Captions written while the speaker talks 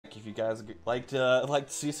if you guys liked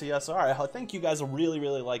CCSR. I think you guys will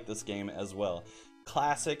really like this game as well.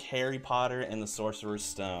 Classic Harry Potter and the Sorcerer's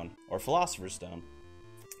Stone, or Philosopher's Stone.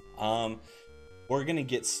 We're gonna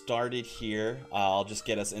get started here. I'll just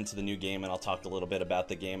get us into the new game, and I'll talk a little bit about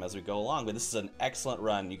the game as we go along. But this is an excellent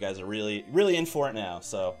run. You guys are really in for it now.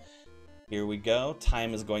 So here we go.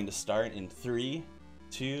 Time is going to start in 3,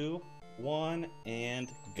 2, 1, and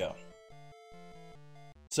go.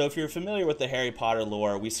 So if you're familiar with the Harry Potter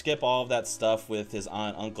lore, we skip all of that stuff with his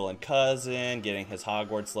aunt, uncle, and cousin, getting his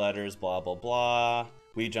Hogwarts letters, blah, blah, blah.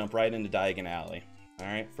 We jump right into Diagon Alley. All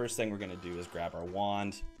right, first thing we're going to do is grab our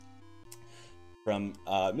wand from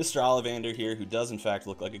Mr. Ollivander here, who does in fact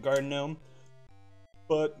look like a garden gnome.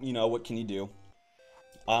 But, you know, what can you do?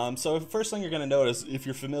 So first thing you're going to notice, if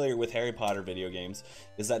you're familiar with Harry Potter video games,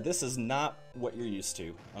 is that this is not what you're used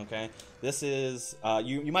to, okay? This is,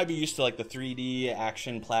 you might be used to like the 3D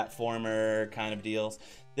action platformer kind of deals.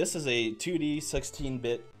 This is a 2D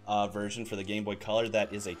 16-bit version for the Game Boy Color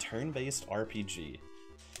that is a turn-based RPG.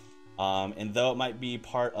 And though it might be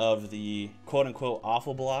part of the quote-unquote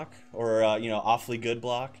awful block, or, you know, awfully good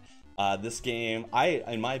block, this game,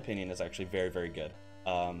 in my opinion, is actually very good.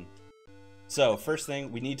 So first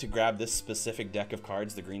thing, we need to grab this specific deck of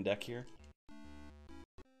cards, the green deck here.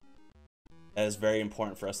 That is very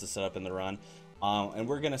important for us to set up in the run. And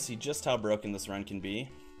we're going to see just how broken this run can be.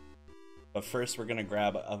 But first we're going to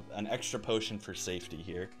grab an extra potion for safety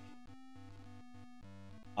here.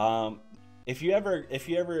 If you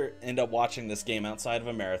ever end up watching this game outside of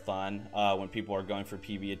a marathon, when people are going for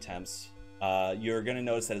PB attempts, you're going to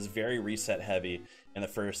notice that it's very reset heavy in the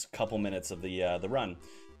first couple minutes of the run.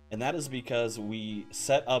 And that is because we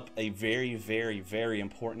set up a very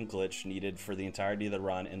important glitch needed for the entirety of the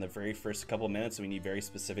run. In the very first couple of minutes, we need very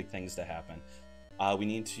specific things to happen. We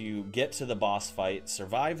need to get to the boss fight,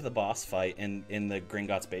 survive the boss fight in the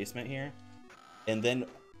Gringotts basement here, and then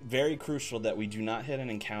very crucial that we do not hit an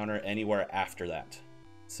encounter anywhere after that.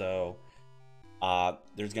 So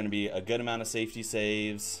there's going to be a good amount of safety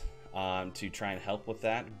saves to try and help with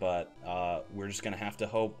that, but we're just going to have to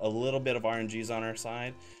hope a little bit of RNG's on our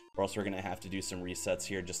side, or else we're going to have to do some resets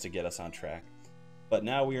here just to get us on track. But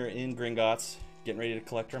now we are in Gringotts, getting ready to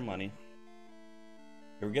collect our money.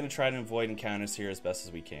 We're going to try to avoid encounters here as best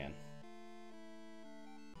as we can.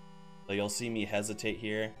 So you'll see me hesitate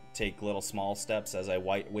here, take little small steps as I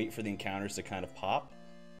wait for the encounters to kind of pop.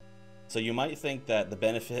 So you might think that the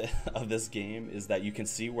benefit of this game is that you can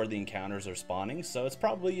see where the encounters are spawning, so it's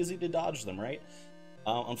probably easy to dodge them, right?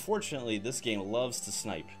 Unfortunately, this game loves to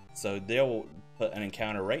snipe. So they'll put an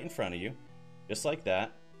encounter right in front of you, just like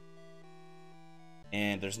that.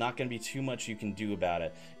 And there's not going to be too much you can do about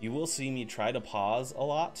it. You will see me try to pause a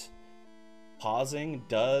lot. Pausing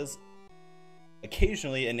does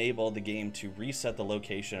occasionally enable the game to reset the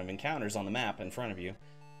location of encounters on the map in front of you.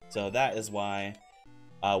 So that is why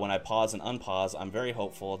when I pause and unpause, I'm very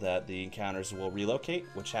hopeful that the encounters will relocate,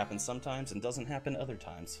 which happens sometimes and doesn't happen other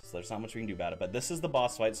times. So there's not much we can do about it. But this is the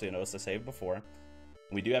boss fight, so you notice I saved before.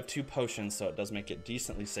 We do have 2 potions, so it does make it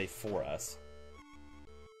decently safe for us.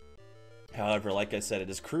 However, like I said, it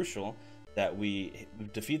is crucial that we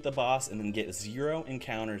defeat the boss and then get 0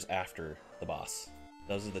 encounters after the boss.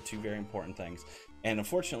 Those are the 2 very important things. And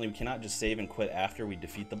unfortunately, we cannot just save and quit after we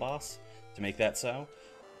defeat the boss to make that so.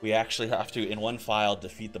 We actually have to, in one file,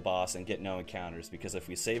 defeat the boss and get no encounters, because if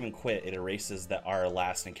we save and quit, it erases our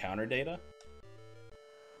last encounter data.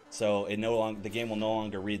 So the game will no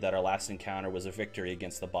longer read that our last encounter was a victory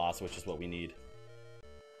against the boss, which is what we need.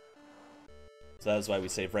 So that is why we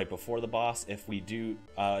save right before the boss. If we do,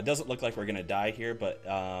 it doesn't look like we're going to die here, but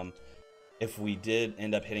if we did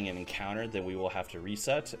end up hitting an encounter, then we will have to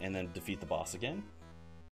reset and then defeat the boss again,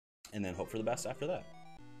 and then hope for the best after that.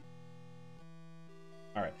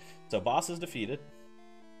 Alright, so boss is defeated.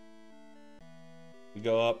 We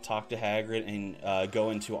go up, talk to Hagrid, and go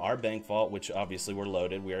into our bank vault, which obviously we're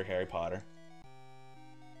loaded. We are Harry Potter.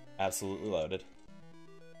 Absolutely loaded.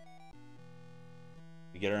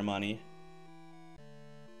 We get our money.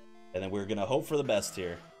 And then we're going to hope for the best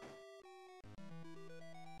here.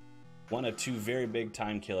 One of 2 very big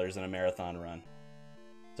time killers in a marathon run.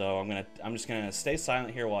 So I'm just going to stay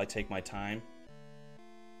silent here while I take my time.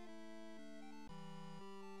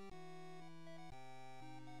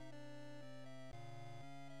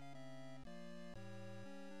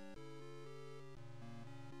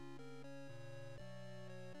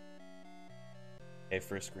 Okay,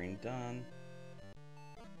 first screen done.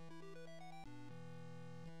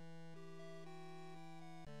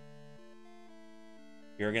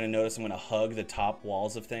 You're going to notice I'm going to hug the top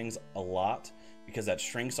walls of things a lot, because that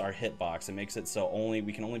shrinks our hitbox. It makes it so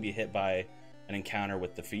we can only be hit by an encounter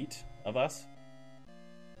with defeat of us.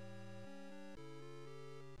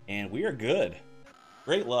 And we are good.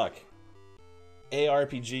 Great luck.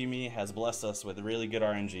 ARPGME has blessed us with really good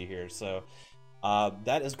RNG here, so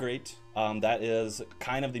that is great. That is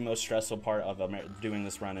kind of the most stressful part of doing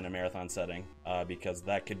this run in a marathon setting, because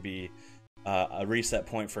that could be a reset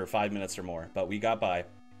point for 5 minutes or more, but we got by.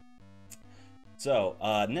 So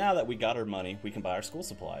now that we got our money, we can buy our school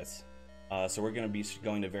supplies. So we're going to be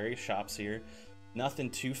going to various shops here. Nothing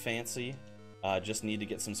too fancy, just need to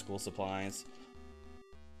get some school supplies.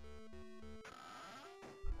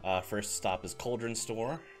 First stop is Cauldron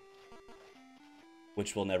Store,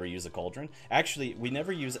 which we'll never use a cauldron. Actually, we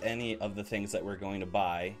never use any of the things that we're going to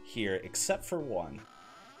buy here except for one.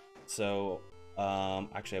 So,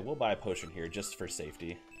 actually, I will buy a potion here just for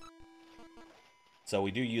safety. So we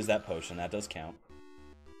do use that potion, that does count.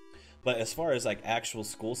 But as far as like actual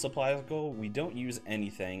school supplies go, we don't use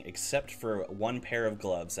anything except for one pair of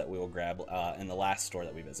gloves that we will grab in the last store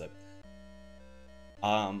that we visit.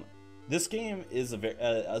 This game is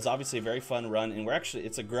obviously a very fun run, and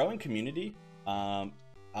it's a growing community, and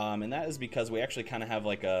that is because we actually kind of have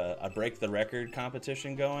like a break the record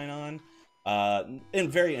competition going on,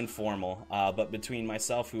 and very informal, but between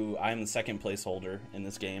myself, who I'm the second place holder in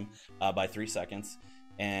this game by 3 seconds,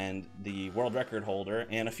 and the world record holder,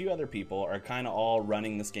 and a few other people are kind of all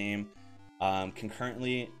running this game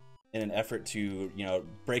concurrently in an effort to,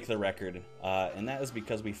 break the record, and that is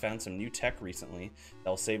because we found some new tech recently that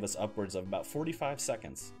will save us upwards of about 45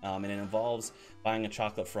 seconds, and it involves buying a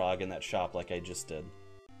chocolate frog in that shop like I just did.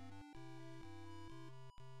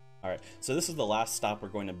 Alright, so this is the last stop we're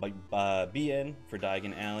going to be in for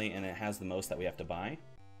Diagon Alley, and it has the most that we have to buy.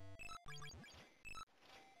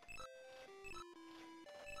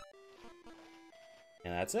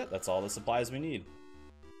 And that's it, that's all the supplies we need.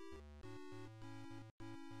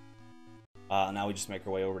 Now we just make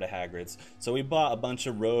our way over to Hagrid's. So we bought a bunch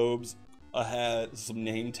of robes, a hat, some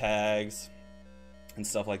name tags, and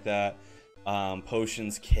stuff like that.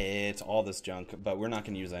 Potions, kits, all this junk, but we're not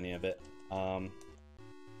going to use any of it.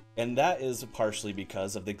 And that is partially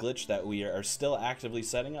because of the glitch that we are still actively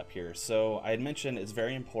setting up here. So I had mentioned it's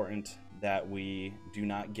very important that we do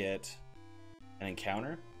not get an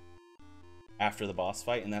encounter after the boss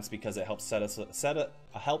fight, and that's because it helps us set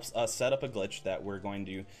up a glitch that we're going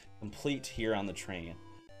to complete here on the train.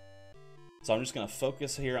 So I'm just going to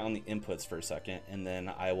focus here on the inputs for a second, and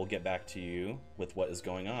then I will get back to you with what is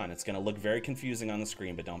going on. It's going to look very confusing on the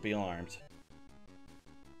screen, but don't be alarmed.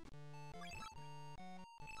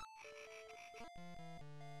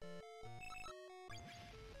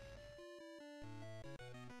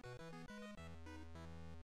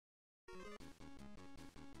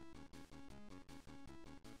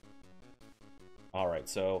 Alright,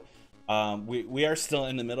 so we are still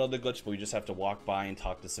in the middle of the glitch, but we just have to walk by and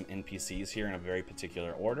talk to some NPCs here in a very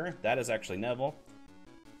particular order. That is actually Neville.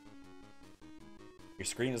 Your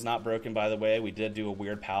screen is not broken, by the way. We did do a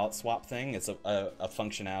weird palette swap thing. It's a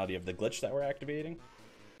functionality of the glitch that we're activating.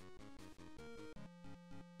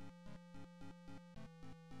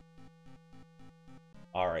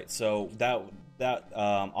 Alright, so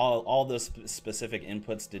all those specific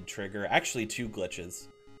inputs did trigger actually 2 glitches.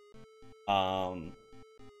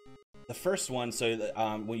 The first one, so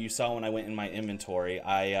what you saw when I went in my inventory,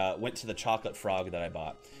 I went to the chocolate frog that I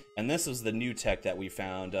bought, and this was the new tech that we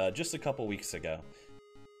found just a couple weeks ago,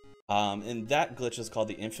 and that glitch is called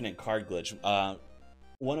the infinite card glitch.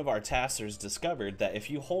 One of our taskers discovered that if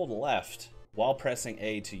you hold left while pressing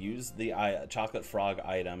A to use the chocolate frog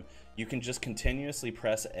item, you can just continuously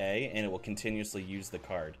press A and it will continuously use the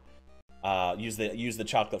card. Use the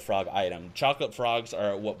chocolate frog item. Chocolate frogs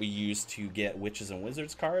are what we use to get witches and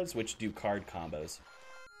wizards cards, which do card combos.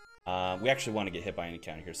 We actually want to get hit by an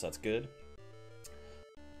encounter here, so that's good.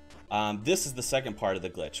 This is the second part of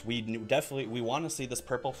the glitch. We want to see this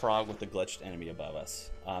purple frog with the glitched enemy above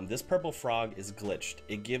us. This purple frog is glitched.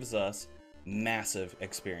 It gives us massive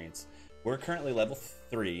experience. We're currently level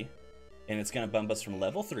 3, and it's going to bump us from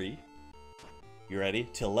level 3, you ready,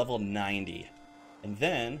 to level 90. And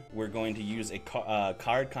then we're going to use a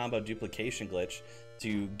card combo duplication glitch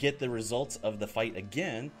to get the results of the fight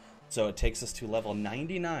again, so it takes us to level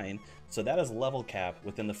 99. So that is level cap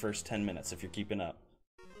within the first 10 minutes if you're keeping up.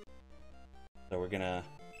 So we're gonna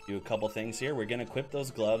do a couple things here. We're gonna equip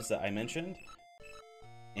those gloves that I mentioned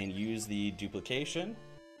and use the duplication.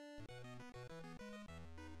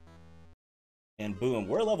 And boom,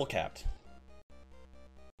 we're level capped.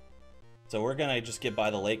 So we're gonna just get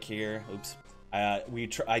by the lake here. Oops.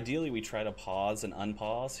 Ideally, we try to pause and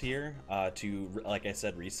unpause here to, like I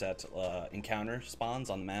said, reset encounter spawns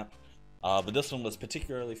on the map. But this one was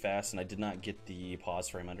particularly fast, and I did not get the pause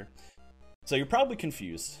frame under. So you're probably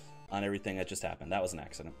confused on everything that just happened. That was an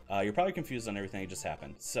accident. You're probably confused on everything that just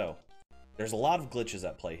happened. So there's a lot of glitches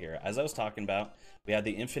at play here. As I was talking about, we had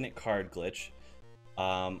the infinite card glitch.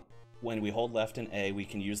 When we hold left and A, we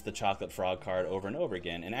can use the chocolate frog card over and over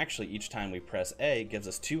again. And actually, each time we press A, it gives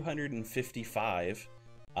us 255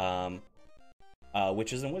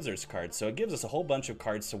 witches and wizards cards. So it gives us a whole bunch of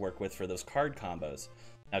cards to work with for those card combos.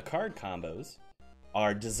 Now, card combos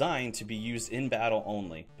are designed to be used in battle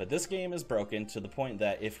only, but this game is broken to the point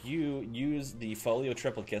that if you use the folio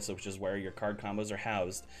triplicates, which is where your card combos are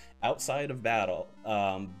housed, outside of battle,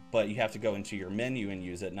 but you have to go into your menu and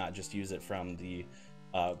use it, not just use it from the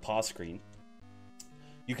pause screen,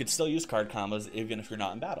 you could still use card combos even if you're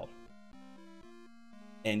not in battle.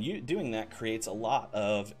 And doing that creates a lot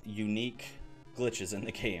of unique glitches in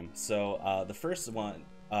the game. So the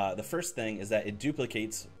first thing is that it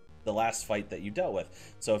duplicates the last fight that you dealt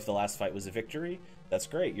with. So if the last fight was a victory, that's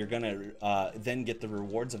great. You're gonna then get the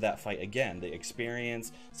rewards of that fight again, the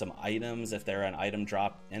experience, some items if they're an item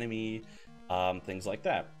drop enemy, things like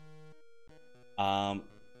that.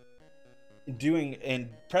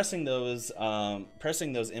 Pressing those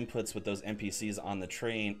inputs with those NPCs on the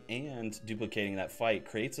train and duplicating that fight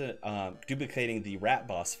creates duplicating the rat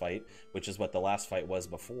boss fight, which is what the last fight was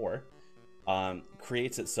before.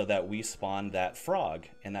 Creates it so that we spawn that frog,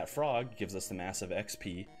 and that frog gives us the massive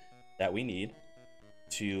XP that we need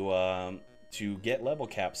to get level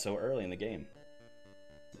cap so early in the game,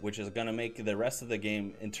 which is going to make the rest of the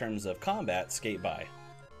game in terms of combat skate by.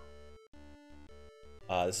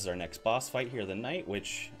 This is our next boss fight here of the night,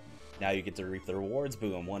 which now you get to reap the rewards.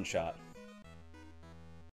 Boom, one shot.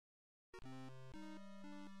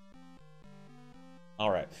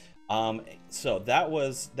 All right. So that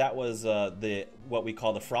was the what we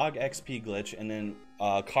call the frog XP glitch, and then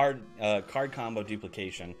card combo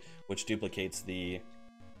duplication, which duplicates the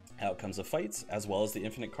outcomes of fights, as well as the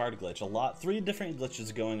infinite card glitch. Three different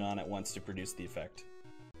glitches going on at once to produce the effect.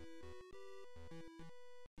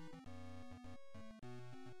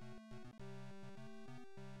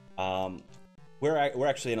 We're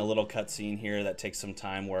actually in a little cutscene here that takes some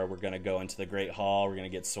time, where we're going to go into the Great Hall, we're going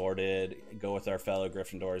to get sorted, go with our fellow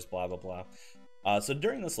Gryffindors, blah blah blah. So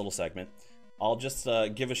during this little segment, I'll just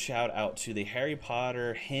give a shout out to the Harry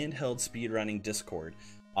Potter handheld speedrunning Discord.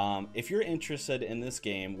 If you're interested in this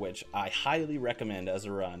game, which I highly recommend as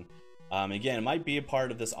a run, again, it might be a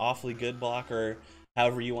part of this awfully good block, or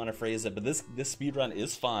however you want to phrase it, but this speedrun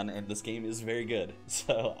is fun, and this game is very good.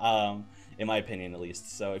 So, in my opinion at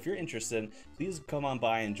least. So if you're interested, please come on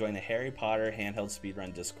by and join the Harry Potter handheld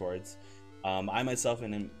speedrun Discords. I myself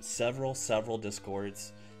am in several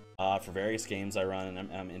Discords for various games I run,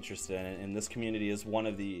 and I'm interested in it. And this community is one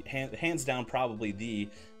of the, hands down, probably the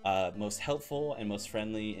most helpful and most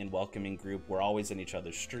friendly and welcoming group. We're always in each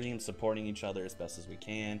other's streams, supporting each other as best as we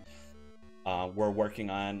can. We're working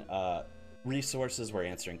on resources, we're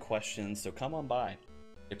answering questions, so come on by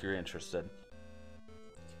if you're interested.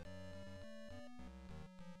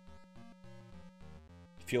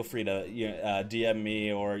 Feel free to DM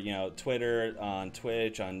me, or Twitter, on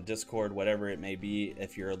Twitch, on Discord, whatever it may be,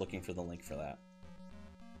 if you're looking for the link for that.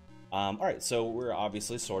 All right, so we're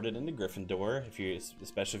obviously sorted into Gryffindor.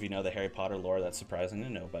 Especially if you know the Harry Potter lore, that's surprising to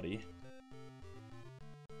nobody.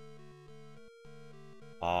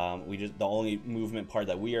 The only movement part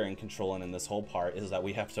that we are in control in this whole part is that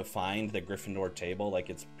we have to find the Gryffindor table. Like,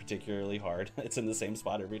 it's particularly hard. It's in the same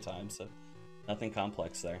spot every time, so nothing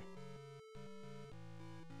complex there.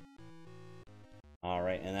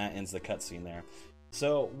 Alright, and that ends the cutscene there.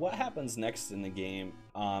 So what happens next in the game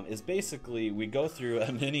is basically we go through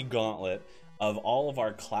a mini gauntlet of all of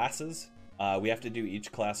our classes. We have to do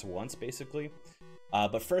each class once, basically.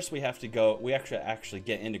 But first we have to actually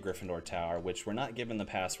get into Gryffindor Tower, which we're not given the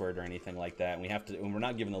password or anything like that, and we're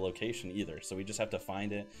not given the location either, so we just have to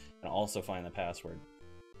find it and also find the password.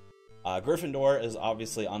 Gryffindor is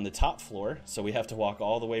obviously on the top floor, so we have to walk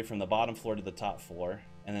all the way from the bottom floor to the top floor,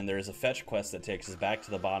 and then there's a fetch quest that takes us back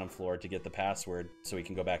to the bottom floor to get the password so we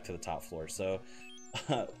can go back to the top floor. So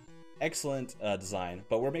excellent design,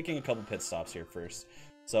 but we're making a couple pit stops here first.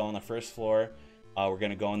 So on the first floor, we're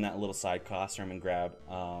going to go in that little side classroom and grab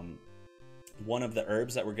one of the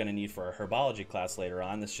herbs that we're going to need for our herbology class later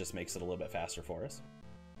on. This just makes it a little bit faster for us.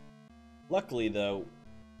 Luckily, though,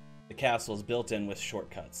 the castle is built in with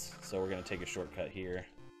shortcuts, so we're going to take a shortcut here,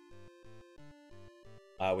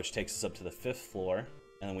 which takes us up to the 5th floor,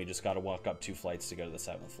 and then we just got to walk up 2 flights to go to the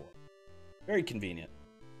 7th floor. Very convenient.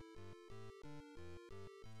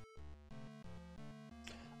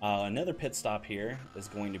 Another pit stop here is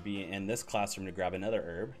going to be in this classroom to grab another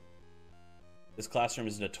herb. This classroom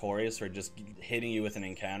is notorious for just hitting you with an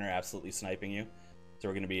encounter, absolutely sniping you. So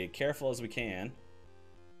we're going to be careful as we can.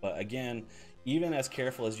 But again, even as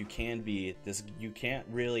careful as you can be, you can't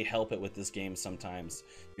really help it with this game sometimes.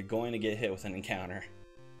 You're going to get hit with an encounter.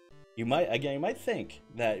 You might think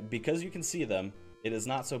that because you can see them, it is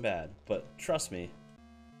not so bad. But trust me,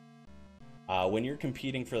 when you're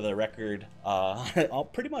competing for the record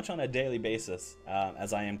pretty much on a daily basis,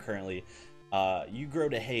 as I am currently, you grow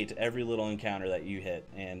to hate every little encounter that you hit,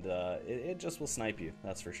 and it just will snipe you,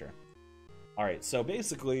 that's for sure. Alright, so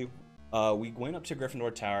basically, we went up to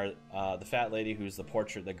Gryffindor Tower. The fat lady, who's the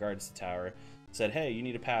portrait that guards the tower, said, hey, you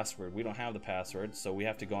need a password. We don't have the password, so we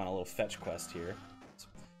have to go on a little fetch quest here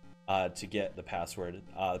to get the password.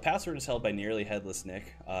 The password is held by Nearly Headless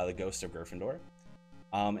Nick, the ghost of Gryffindor.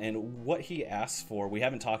 And what he asks for, we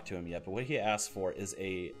haven't talked to him yet, but what he asks for is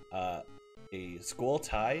a school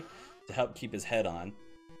tie to help keep his head on.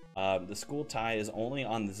 The school tie is only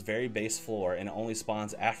on this very base floor, and it only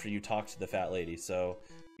spawns after you talk to the fat lady. So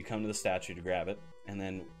you come to the statue to grab it, and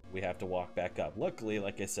then we have to walk back up. Luckily,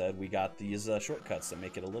 like I said, we got these shortcuts that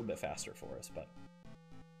make it a little bit faster for us, but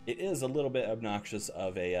it is a little bit obnoxious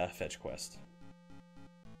of a fetch quest.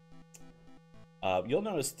 You'll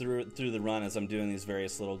notice through the run, as I'm doing these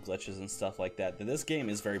various little glitches and stuff like that, that this game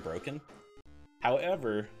is very broken.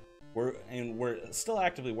 However, we're still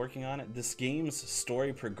actively working on it. This game's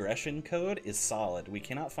story progression code is solid. We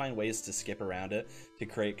cannot find ways to skip around it to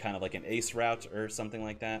create kind of like an ace route or something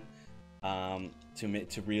like that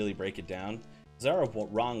to really break it down. There are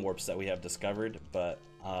wrong warps that we have discovered, but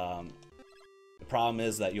the problem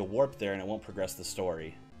is that you'll warp there and it won't progress the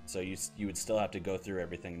story. So you would still have to go through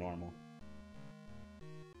everything normal.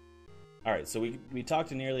 Alright, so we talked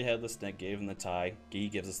to Nearly Headless Nick, gave him the tie. He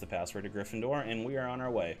gives us the password to Gryffindor, and we are on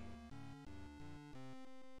our way.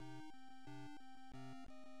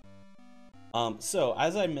 So,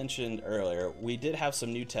 as I mentioned earlier, we did have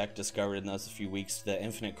some new tech discovered in those few weeks, the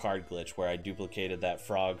infinite card glitch, where I duplicated that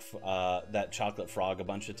that chocolate frog a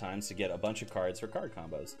bunch of times to get a bunch of cards for card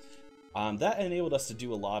combos. That enabled us to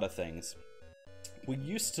do a lot of things. We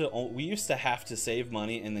used to have to save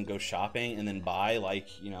money and then go shopping and then buy, like,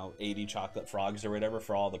 80 chocolate frogs or whatever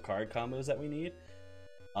for all the card combos that we need.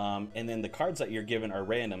 And then the cards that you're given are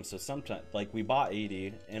random, so sometimes, like, we bought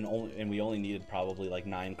 80 and we only needed probably like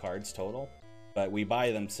 9 cards total, but we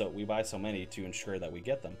buy so many to ensure that we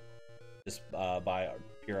get them, just by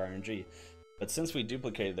pure RNG. But since we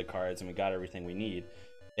duplicated the cards and we got everything we need,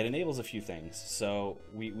 it enables a few things. So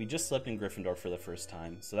we just slept in Gryffindor for the first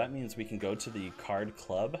time, so that means we can go to the card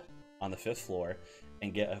club on the 5th floor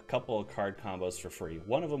and get a couple of card combos for free.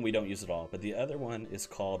 One of them we don't use at all, but the other one is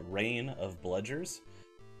called Rain of Bludgers.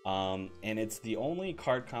 And it's the only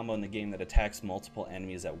card combo in the game that attacks multiple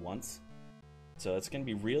enemies at once. So it's going to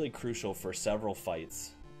be really crucial for several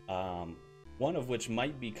fights. One of which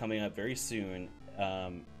might be coming up very soon,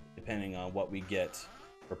 depending on what we get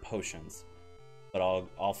for potions. But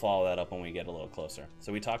I'll follow that up when we get a little closer.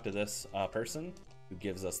 So we talked to this person who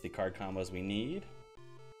gives us the card combos we need.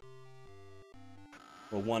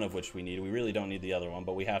 Well, one of which we need. We really don't need the other one,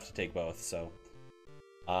 but we have to take both, so...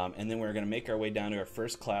 and then we're going to make our way down to our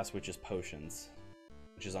first class, which is potions,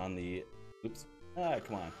 which is on the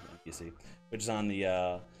come on, you see, which is on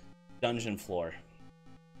the dungeon floor,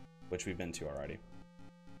 which we've been to already.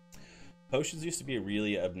 Potions used to be a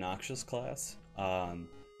really obnoxious class.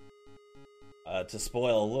 To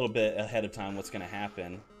spoil a little bit ahead of time, what's going to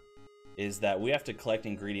happen is that we have to collect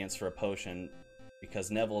ingredients for a potion,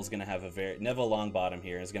 because Neville Longbottom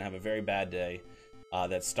here is going to have a very bad day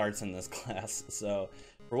that starts in this class. So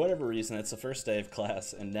for whatever reason, it's the first day of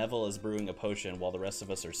class, and Neville is brewing a potion while the rest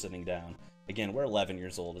of us are sitting down. Again, we're 11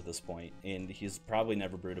 years old at this point, and he's probably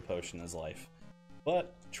never brewed a potion in his life.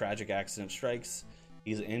 But tragic accident strikes,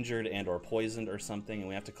 he's injured and or poisoned or something, and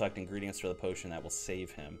we have to collect ingredients for the potion that will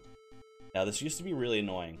save him. Now, this used to be really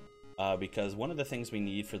annoying, because one of the things we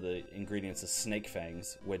need for the ingredients is snake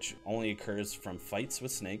fangs, which only occurs from fights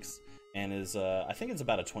with snakes, and is, I think it's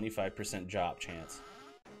about a 25% drop chance.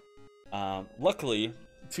 Luckily,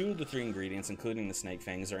 2 of the 3 ingredients, including the snake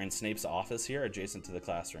fangs, are in Snape's office here, adjacent to the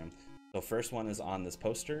classroom. So first one is on this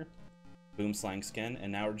poster, Boomslang Skin,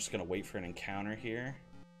 and now we're just going to wait for an encounter here.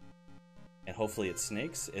 And hopefully it's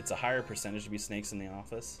snakes. It's a higher percentage to be snakes in the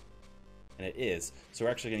office. And it is. So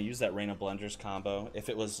we're actually going to use that Rain of Bludgers combo. If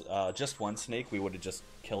it was just one snake, we would have just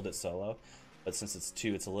killed it solo. But since it's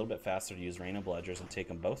 2, it's a little bit faster to use Rain of Bludgers and take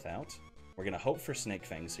them both out. We're going to hope for snake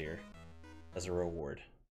fangs here as a reward.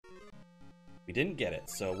 We didn't get it,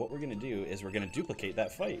 so what we're going to do is we're going to duplicate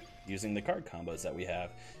that fight using the card combos that we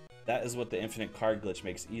have. That is what the infinite card glitch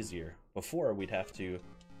makes easier. Before, we'd have to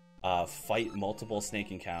fight multiple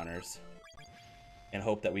snake encounters, and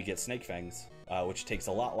hope that we get snake fangs, which takes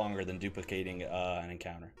a lot longer than duplicating an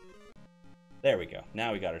encounter. There we go.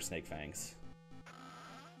 Now we got our snake fangs.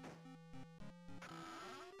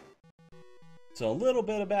 So a little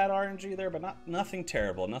bit of bad RNG there, but nothing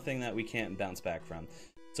terrible, nothing that we can't bounce back from.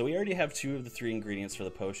 So we already have 2 of the 3 ingredients for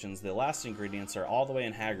the potions. The last ingredients are all the way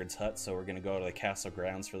in Hagrid's hut, so we're going to go to the castle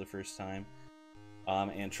grounds for the first time.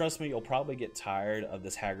 And trust me, you'll probably get tired of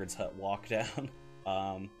this Hagrid's hut walk down.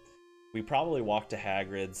 We probably walked to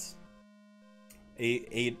Hagrid's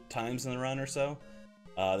 8 times in the run or so,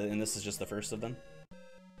 and this is just the first of them.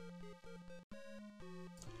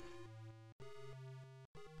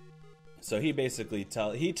 So he basically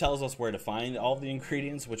tells us where to find all the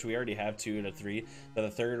ingredients, which we already have 2 out of 3. But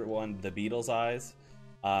the third one, the beetle's eyes,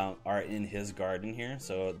 are in his garden here.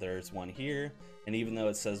 So there's one here, and even though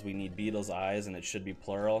it says we need beetle's eyes and it should be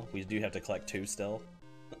plural, we do have to collect 2 still.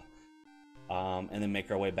 And then make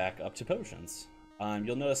our way back up to potions.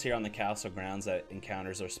 You'll notice here on the castle grounds that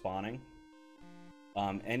encounters are spawning.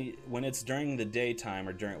 When it's during the daytime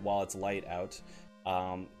or while it's light out,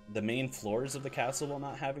 the main floors of the castle will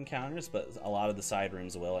not have encounters, but a lot of the side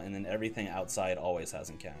rooms will, and then everything outside always has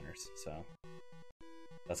encounters. So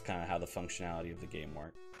that's kind of how the functionality of the game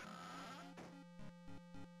works.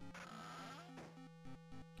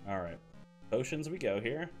 Alright, potions we go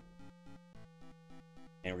here.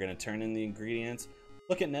 And we're going to turn in the ingredients.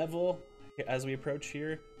 Look at Neville as we approach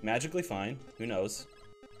here. Magically fine. Who knows?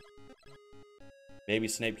 Maybe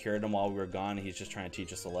Snape cured him while we were gone and he's just trying to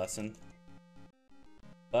teach us a lesson.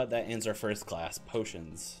 But that ends our first class,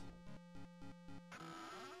 potions.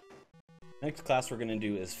 Next class we're going to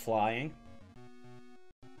do is flying.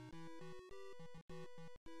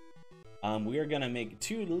 We are going to make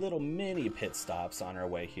 2 little mini pit stops on our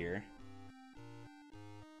way here.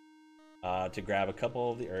 To grab a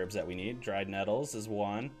couple of the herbs that we need. Dried nettles is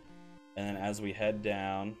one. And then as we head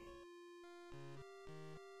down,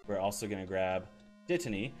 we're also going to grab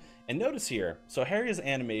Dittany. And notice here, so Harry's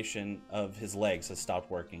animation of his legs has stopped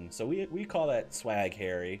working. So we call that swag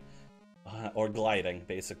Harry, or gliding,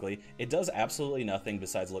 basically. It does absolutely nothing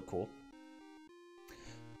besides look cool.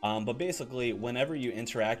 But basically, whenever you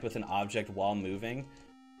interact with an object while moving,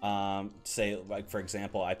 say, like for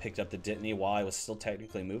example, I picked up the Dittany while I was still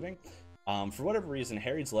technically moving, for whatever reason,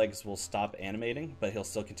 Harry's legs will stop animating, but he'll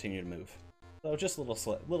still continue to move. So just a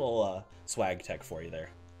little swag tech for you there.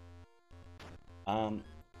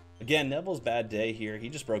 Again, Neville's bad day here. He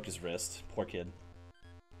just broke his wrist. Poor kid.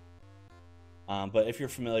 But if you're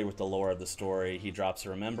familiar with the lore of the story, he drops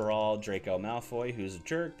a Remember All. Draco Malfoy, who's a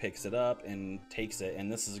jerk, picks it up and takes it.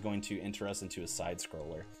 And this is going to enter us into a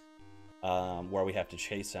side-scroller, where we have to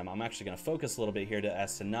chase him. I'm actually going to focus a little bit here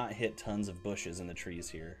as to not hit tons of bushes in the trees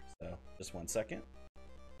here. So, just 1 second.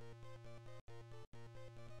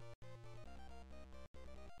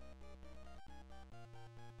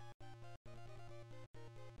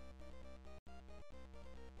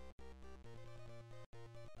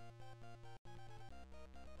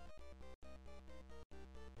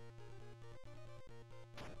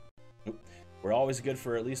 We're always good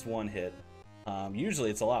for at least 1 hit.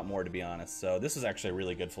 Usually it's a lot more, to be honest. So this is actually a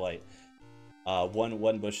really good flight.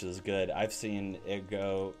 One bush is good. I've seen it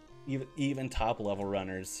go, even top level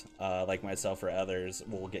runners like myself or others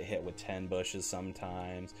will get hit with 10 bushes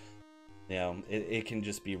sometimes. You know, it can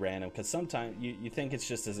just be random, because sometimes you think it's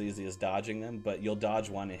just as easy as dodging them, but you'll dodge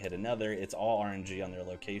one and hit another. It's all RNG on their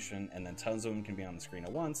location, and then tons of them can be on the screen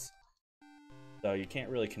at once. So you can't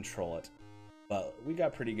really control it. But we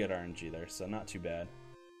got pretty good RNG there, so not too bad.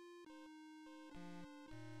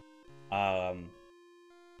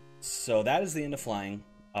 So that is the end of flying,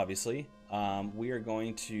 obviously. We are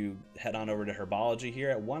going to head on over to herbology here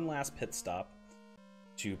at one last pit stop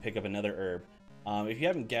to pick up another herb. If you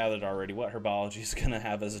haven't gathered already, what herbology is going to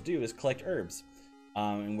have us do is collect herbs.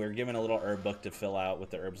 And we're given a little herb book to fill out with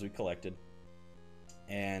the herbs we collected.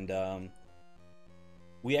 And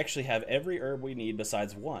we actually have every herb we need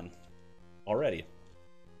besides one already.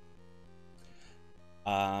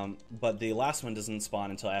 But the last one doesn't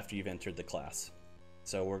spawn until after you've entered the class.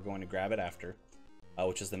 So we're going to grab it after,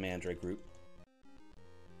 which is the Mandrake root.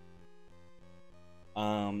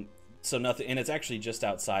 So nothing, and it's actually just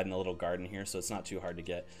outside in the little garden here, so it's not too hard to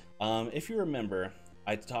get. If you remember,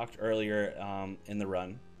 I talked earlier in the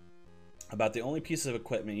run about the only piece of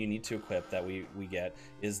equipment you need to equip that we get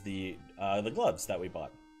is the gloves that we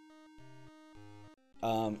bought.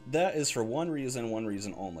 That is for one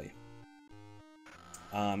reason only.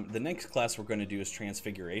 The next class we're going to do is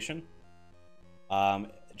Transfiguration.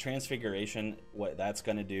 Transfiguration, what that's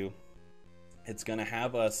going to do it's going to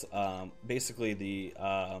have us, basically the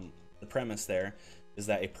premise there is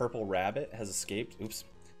that a purple rabbit has escaped. Oops.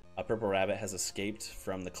 A purple rabbit has escaped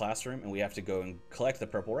from the classroom, and we have to go and collect the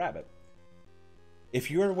purple rabbit.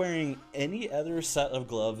 If you're wearing any other set of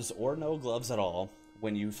gloves or no gloves at all,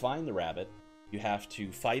 when you find the rabbit, you have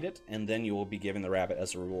to fight it, and then you will be given the rabbit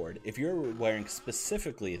as a reward. If you're wearing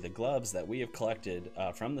specifically the gloves that we have collected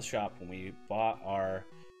from the shop when we bought our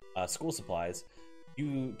school supplies,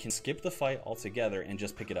 you can skip the fight altogether and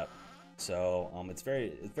just pick it up. So it's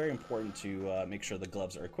very important to make sure the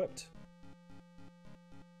gloves are equipped.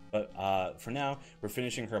 But for now, we're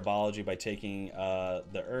finishing herbology by taking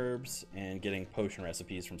the herbs and getting potion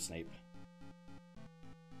recipes from Snape.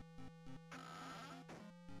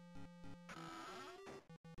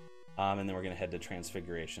 And then we're going to head to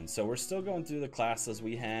Transfiguration. So we're still going through the classes.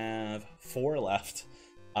 We have 4 left.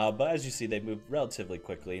 But as you see, they move relatively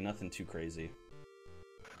quickly. Nothing too crazy.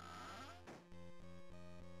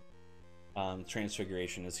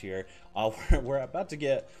 Transfiguration is here. We're about to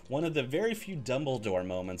get one of the very few Dumbledore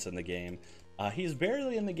moments in the game. He's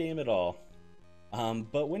barely in the game at all.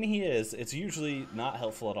 But when he is, it's usually not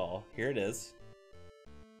helpful at all. Here it is.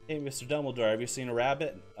 Hey, Mr. Dumbledore, have you seen a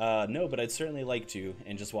rabbit? No, but I'd certainly like to,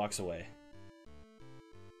 and just walks away.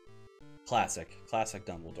 Classic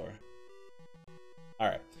Dumbledore.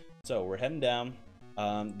 Alright, so we're heading down.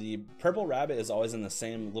 The purple rabbit is always in the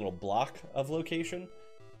same little block of location.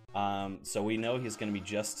 So we know he's going to be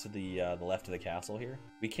just to the left of the castle here.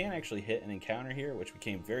 We can actually hit an encounter here, which we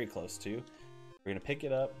came very close to. We're going to pick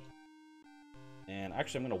it up. And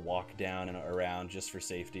actually, I'm going to walk down and around just for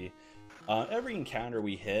safety. Every encounter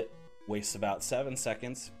we hit wastes about 7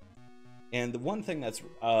 seconds. And the one thing that's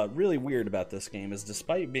really weird about this game is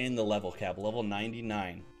despite being the level cap, level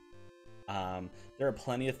 99, there are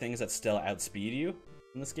plenty of things that still outspeed you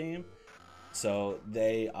in this game. So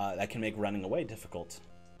that can make running away difficult.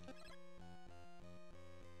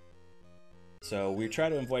 So we try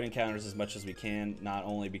to avoid encounters as much as we can, not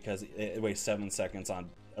only because it wastes 7 seconds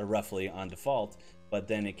on roughly on default, but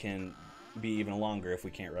then it can be even longer if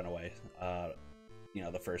we can't run away, you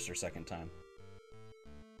know, the first or second time.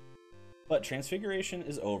 But Transfiguration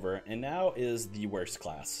is over, and now is the worst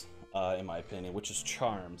class, in my opinion, which is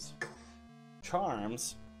Charms.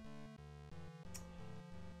 Charms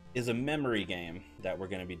is a memory game that we're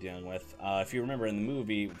going to be dealing with. If you remember in the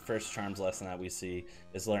movie, first Charms lesson that we see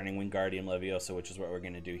is learning Wingardium Leviosa, which is what we're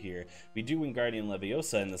going to do here. We do Wingardium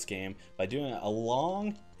Leviosa in this game by doing a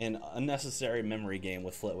long and unnecessary memory game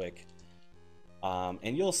with Flitwick.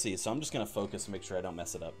 And you'll see, so I'm just going to focus and make sure I don't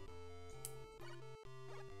mess it up.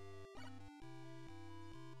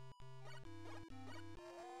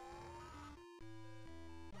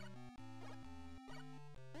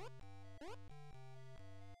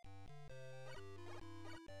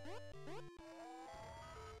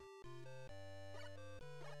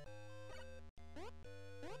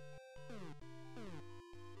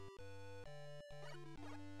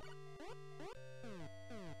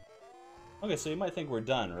 Okay, so you might think we're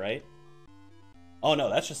done, right? Oh no,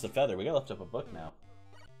 that's just the feather. We gotta lift up a book now.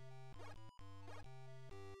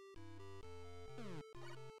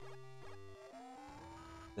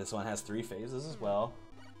 This one has 3 phases as well.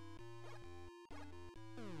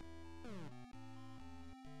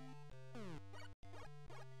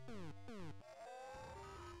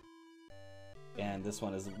 And this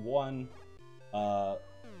one is 1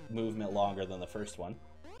 movement longer than the first one.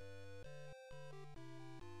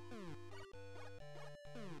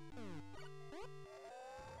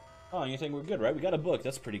 Oh, you think we're good, right? We got a book.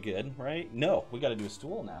 That's pretty good, right? No, we got to do a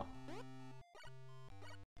stool now.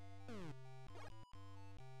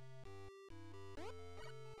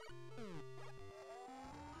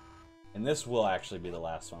 And this will actually be the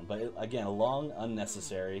last one. But again, long,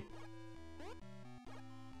 unnecessary.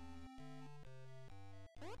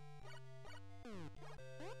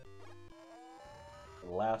 The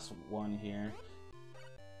last one here.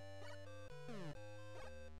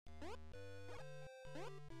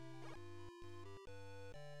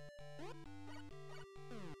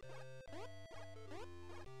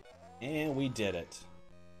 And we did it.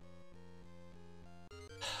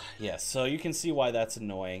 Yes, so you can see why that's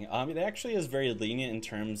annoying. It actually is very lenient in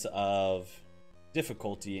terms of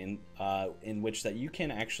difficulty, in which that you can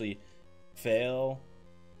actually fail.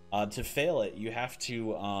 To fail it, you have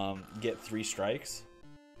to get 3 strikes,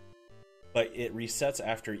 but it resets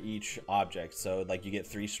after each object. So, like, you get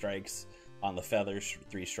 3 strikes on the feathers,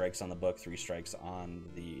 3 strikes on the book, 3 strikes on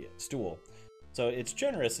the stool. So it's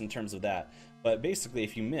generous in terms of that. But basically,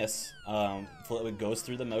 if you miss, Flitwick goes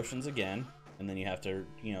through the motions again, and then you have to,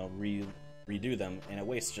 you know, redo them, and it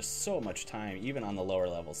wastes just so much time, even on the lower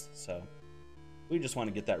levels. So We just want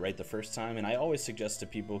to get that right the first time, and I always suggest to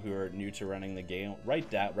people who are new to running the game,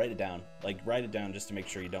 write it down. Like, write it down just to make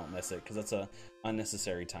sure you don't miss it, because that's a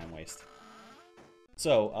unnecessary time waste.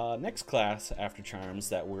 So, next class after Charms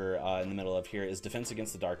that we're in the middle of here is Defense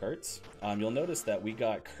Against the Dark Arts. You'll notice that we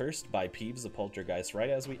got cursed by Peeves the Poltergeist right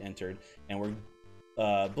as we entered, and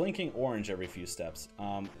we're blinking orange every few steps.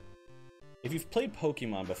 If you've played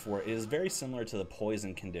Pokemon before, it is very similar to the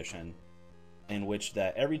poison condition, in which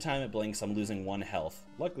that every time it blinks, I'm losing 1 health.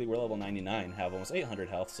 Luckily, we're level 99, have almost 800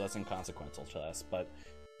 health, so that's inconsequential to us. But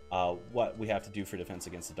what we have to do for Defense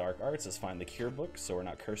Against the Dark Arts is find the Cure Book, so we're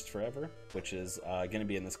not cursed forever, which is going to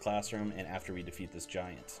be in this classroom, and after we defeat this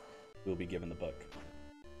giant, we'll be given the book.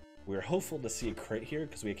 We're hopeful to see a crit here,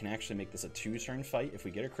 because we can actually make this a 2-turn fight if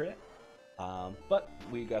we get a crit. But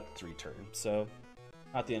we got 3-turn, so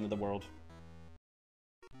not the end of the world.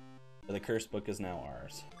 But the Cursed Book is now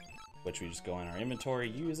ours, which we just go in our inventory,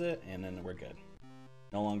 use it, and then we're good.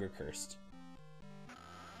 No longer cursed.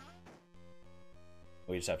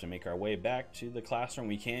 We just have to make our way back to the classroom.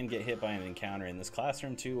 We can get hit by an encounter in this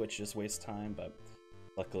classroom too, which just wastes time, but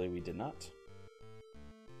luckily we did not.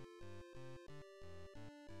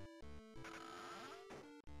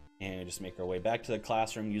 And we just make our way back to the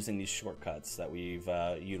classroom using these shortcuts that we've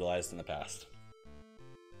utilized in the past.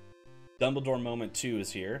 Dumbledore Moment 2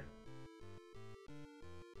 is here.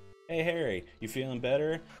 Hey Harry, you feeling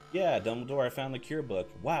better? Yeah, Dumbledore, I found the Cure Book.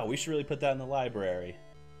 Wow, we should really put that in the library.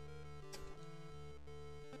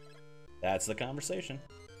 That's the conversation.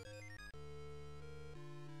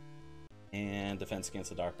 And Defense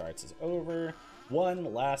Against the Dark Arts is over.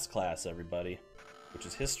 One last class, everybody, which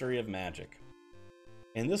is History of Magic.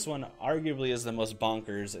 And this one arguably is the most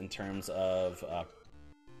bonkers in terms of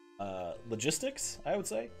logistics, I would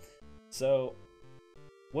say. So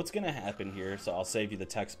what's going to happen here, so I'll save you the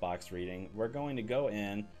text box reading. We're going to go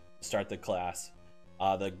in, start the class.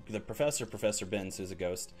 The professor, Professor Benz, who's a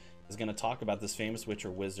ghost, is going to talk about this famous witch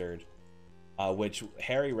or wizard, which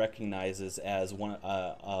Harry recognizes as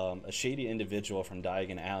a shady individual from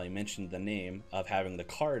Diagon Alley mentioned the name of having the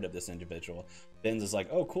card of this individual. Benz is like,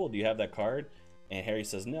 oh cool, do you have that card? And Harry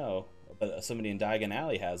says no, but somebody in Diagon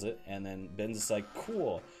Alley has it. And then Benz is like,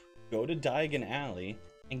 cool, go to Diagon Alley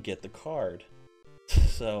and get the card.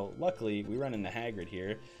 So luckily we run into Hagrid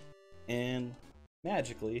here, and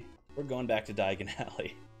magically we're going back to Diagon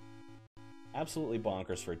Alley. Absolutely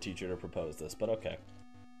bonkers for a teacher to propose this, but okay.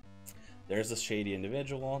 There's this shady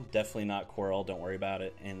individual, definitely not Quirrell, don't worry about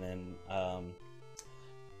it. And then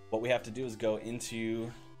what we have to do is go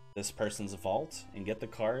into this person's vault and get the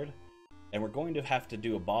card, and we're going to have to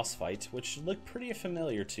do a boss fight, which should look pretty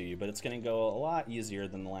familiar to you, but it's going to go a lot easier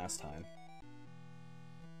than the last time.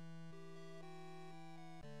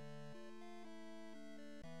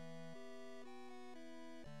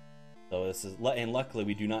 So this is, and luckily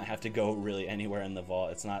we do not have to go really anywhere in the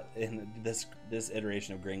vault. It's not in this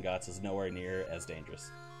iteration of Gringotts is nowhere near as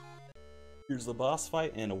dangerous. Here's the boss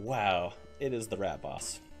fight, and wow, it is the rat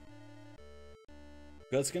boss.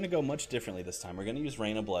 But it's going to go much differently this time. We're going to use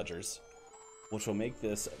Rain of Bludgers, which will make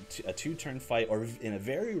this a 2-turn fight, or in a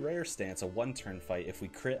very rare stance, a 1-turn fight if we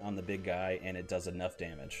crit on the big guy and it does enough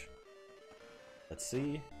damage. Let's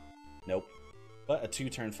see. Nope. But a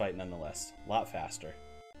 2-turn fight nonetheless. A lot faster.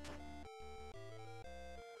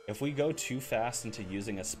 If we go too fast into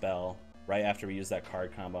using a spell right after we use that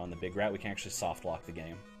card combo on the big rat, we can actually soft lock the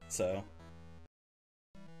game. So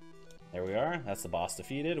there we are. That's the boss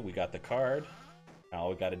defeated. We got the card. Now all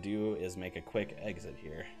we got to do is make a quick exit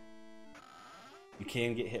here. You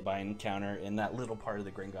can get hit by an encounter in that little part of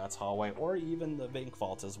the Gringotts hallway, or even the Bank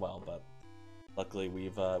Vault as well, but luckily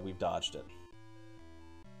we've dodged it.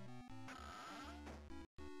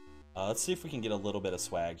 Let's see if we can get a little bit of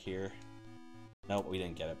swag here. Nope, we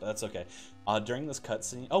didn't get it, but that's okay. During this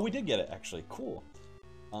cutscene, oh, we did get it actually. Cool.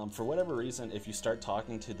 For whatever reason, if you start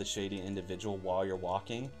talking to the shady individual while you're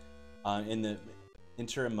walking, in the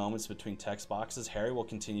interim moments between text boxes, Harry will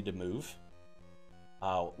continue to move.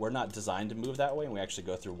 We're not designed to move that way, and we actually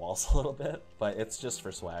go through walls a little bit, but it's just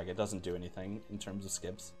for swag. It doesn't do anything in terms of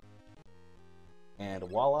skips. And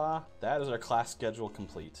voila, that is our class schedule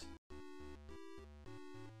complete.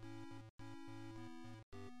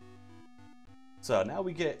 So now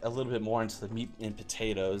we get a little bit more into the meat and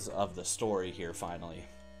potatoes of the story here, finally.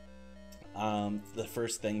 The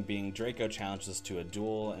first thing being Draco challenges us to a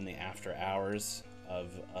duel in the after hours of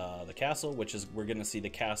the castle, which is, we're going to see the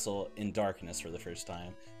castle in darkness for the first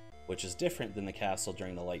time, which is different than the castle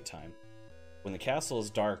during the light time. When the castle is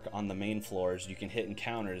dark on the main floors, you can hit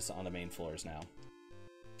encounters on the main floors now.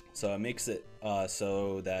 So it makes it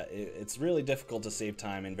so that it's really difficult to save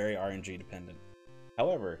time and very RNG dependent.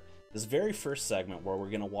 However, This very first segment where we're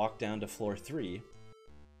going to walk down to floor 3,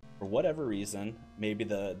 for whatever reason, maybe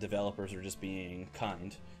the developers are just being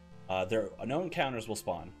kind, no encounters will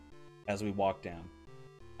spawn as we walk down.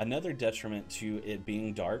 Another detriment to it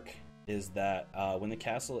being dark is that when the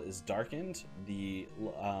castle is darkened,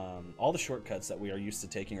 all the shortcuts that we are used to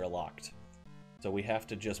taking are locked. So we have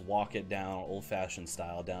to just walk it down old-fashioned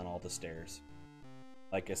style, down all the stairs.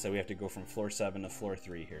 Like I said, we have to go from floor 7 to floor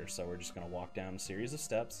 3 here, so we're just going to walk down a series of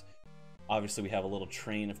steps. Obviously, we have a little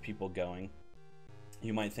train of people going.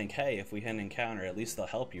 You might think, hey, if we hit an encounter, at least they'll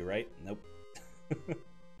help you, right? Nope.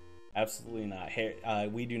 Absolutely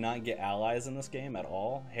not. We do not get allies in this game at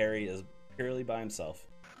all. Harry is purely by himself.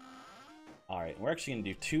 Alright, we're actually going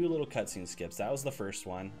to do 2 little cutscene skips. That was the first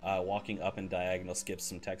one. Walking up and diagonal skips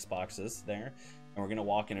some text boxes there. And we're going to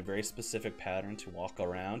walk in a very specific pattern to walk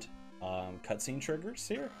around cutscene triggers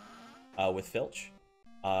here with Filch.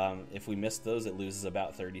 If we miss those, it loses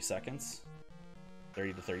about 30 seconds.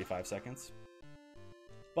 30 to 35 seconds.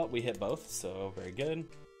 But we hit both, so very good.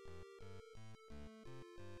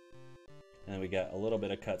 And we got a little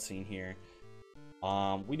bit of cutscene here.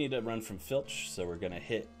 We need to run from Filch, so we're gonna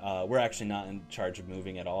hit. We're actually not in charge of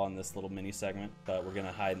moving at all in this little mini segment, but we're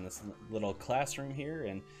gonna hide in this little classroom here.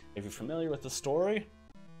 And if you're familiar with the story,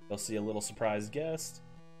 you'll see a little surprise guest.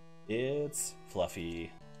 It's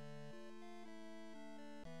Fluffy.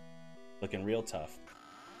 Looking real tough.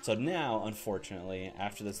 So now, unfortunately,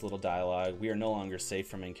 after this little dialogue, we are no longer safe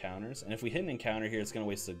from encounters. And if we hit an encounter here, it's gonna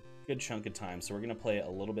waste a good chunk of time. So we're gonna play it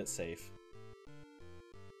a little bit safe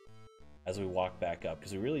as we walk back up,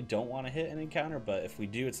 because we really don't want to hit an encounter, but if we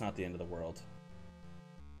do, it's not the end of the world.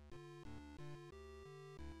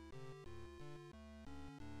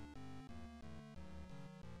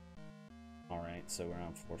 Alright, so we're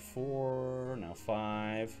on floor 4, now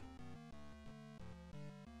 5.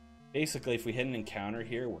 Basically, if we hit an encounter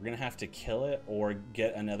here, we're going to have to kill it or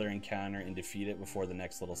get another encounter and defeat it before the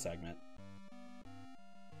next little segment.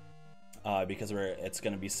 Because it's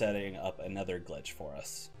going to be setting up another glitch for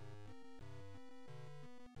us.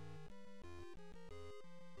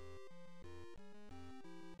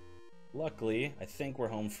 Luckily, I think we're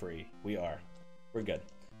home free. We are. We're good.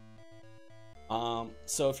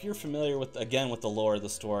 So if you're familiar with, again, with the lore of the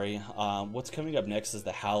story, what's coming up next is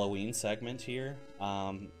the Halloween segment here.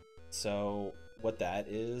 So what that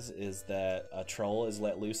is that a troll is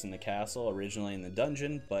let loose in the castle, originally in the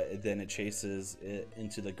dungeon, but then it chases it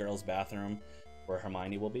into the girls' bathroom where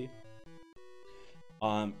Hermione will be.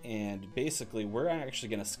 And basically, we're actually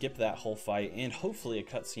going to skip that whole fight and hopefully a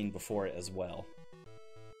cutscene before it as well.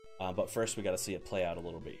 But first, we got to see it play out a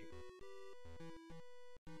little bit.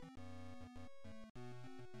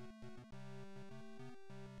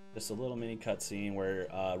 Just a little mini cutscene where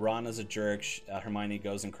Ron is a jerk. Hermione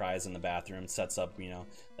goes and cries in the bathroom, sets up, you know,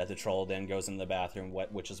 that the troll then goes in the bathroom,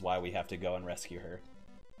 which is why we have to go and rescue her.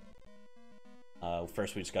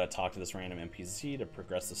 First, we just got to talk to this random NPC to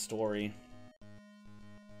progress the story.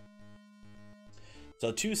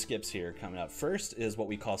 So 2 skips here coming up. First is what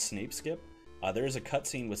we call Snape skip. There is a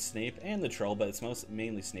cutscene with Snape and the troll, but it's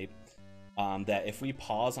mainly Snape. That if we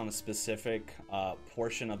pause on a specific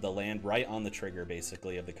portion of the land right on the trigger,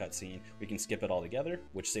 basically, of the cutscene, we can skip it all together,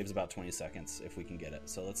 which saves about 20 seconds if we can get it.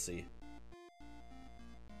 So let's see.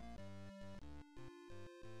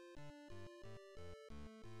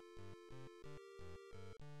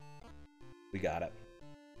 We got it.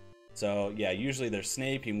 So yeah, usually there's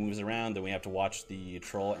Snape, he moves around, then we have to watch the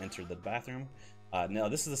troll enter the bathroom. No,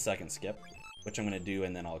 this is the second skip, which I'm going to do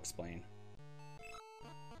and then I'll explain.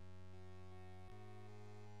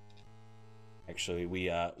 Actually,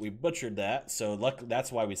 we butchered that, so that's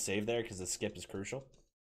why we saved there, because the skip is crucial.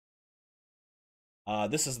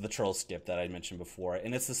 This is the troll skip that I mentioned before,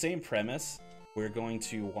 and it's the same premise. We're going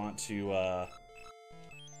to want to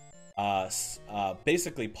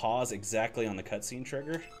basically pause exactly on the cutscene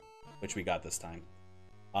trigger, which we got this time.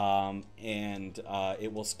 And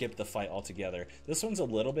it will skip the fight altogether. This one's a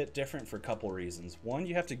little bit different for a couple reasons. One,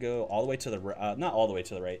 you have to go all the way to the not all the way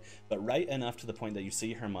to the right, but right enough to the point that you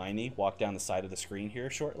see Hermione walk down the side of the screen here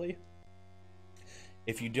shortly.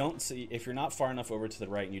 If you're not far enough over to the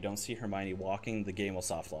right and you don't see Hermione walking, the game will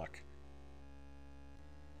soft lock.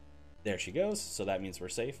 There she goes, so that means we're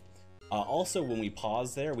safe. Also, when we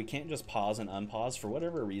pause there, we can't just pause and unpause. For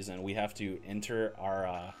whatever reason, we have to enter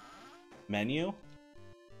our menu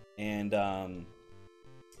and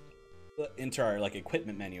enter our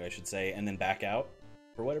equipment menu, I should say, and then back out.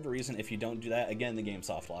 For whatever reason, if you don't do that, again, the game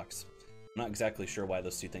soft locks. I'm not exactly sure why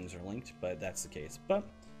those two things are linked, but that's the case. But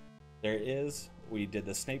there it is. We did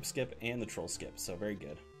the Snape skip and the troll skip, so very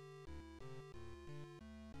good.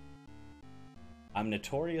 I'm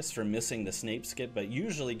notorious for missing the Snape skip, but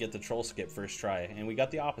usually get the troll skip first try, and we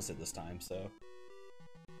got the opposite this time, so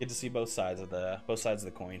get to see both sides of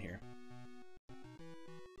the coin here.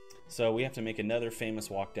 So we have to make another famous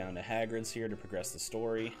walk down to Hagrid's here to progress the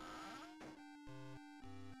story.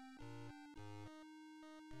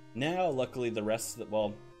 Now, luckily, the rest of the,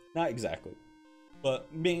 well, not exactly,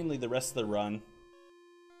 but mainly the rest of the run,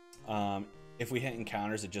 if we hit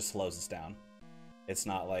encounters, it just slows us down. It's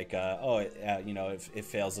not like, you know, it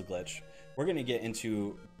fails a glitch. We're going to get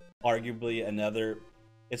into arguably another,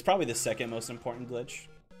 it's probably the second most important glitch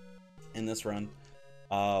in this run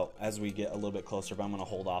as we get a little bit closer, but I'm going to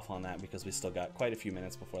hold off on that because we still got quite a few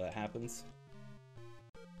minutes before that happens.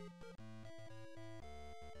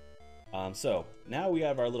 So now we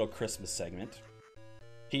have our little Christmas segment.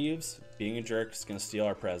 Peeves, being a jerk, is going to steal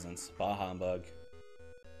our presents. Bah humbug.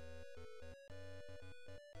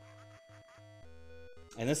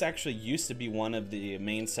 And this actually used to be one of the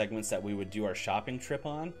main segments that we would do our shopping trip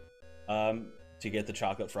on to get the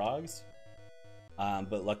chocolate frogs.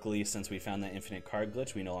 But luckily, since we found that infinite card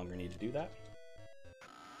glitch, we no longer need to do that.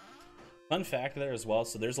 Fun fact there as well,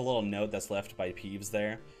 so there's a little note that's left by Peeves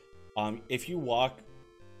there. If you walk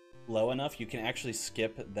low enough, you can actually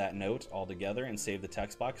skip that note altogether and save the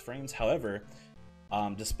text box frames. However,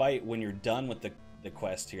 despite when you're done with the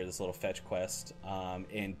quest here, this little fetch quest,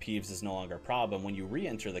 and Peeves is no longer a problem, when you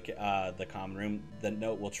re-enter the common room, the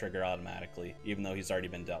note will trigger automatically, even though he's already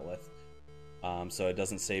been dealt with. So it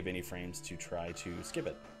doesn't save any frames to try to skip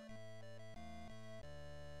it.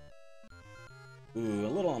 Ooh, a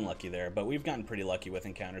little unlucky there, but we've gotten pretty lucky with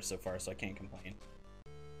encounters so far, so I can't complain.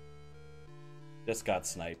 Just got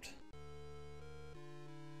sniped.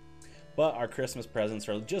 But our Christmas presents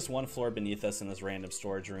are just one floor beneath us in this random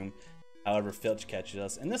storage room. However, Filch catches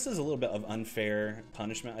us, and this is a little bit of unfair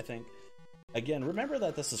punishment, I think. Again, remember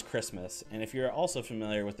that this is Christmas, and if you're also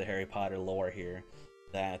familiar with the Harry Potter lore here,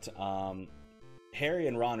 that Harry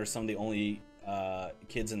and Ron are some of the only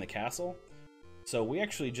kids in the castle. So we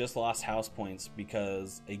actually just lost house points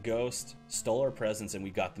because a ghost stole our presents and we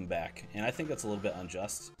got them back. And I think that's a little bit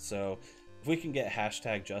unjust. So if we can get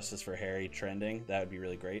hashtag justice for Harry trending, that would be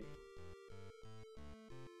really great.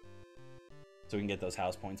 So we can get those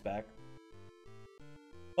house points back.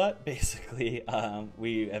 But basically,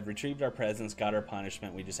 we have retrieved our presents, got our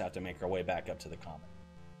punishment, we just have to make our way back up to the common.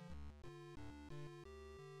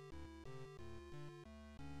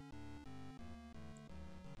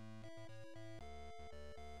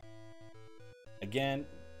 Again,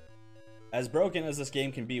 as broken as this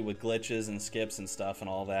game can be with glitches and skips and stuff and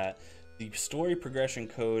all that, the story progression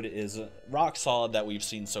code is rock solid that we've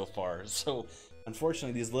seen so far. So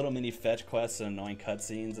unfortunately, these little mini fetch quests and annoying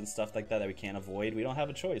cutscenes and stuff like that we can't avoid, we don't have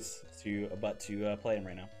a choice but to play them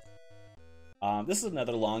right now. This is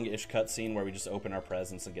another long-ish cutscene where we just open our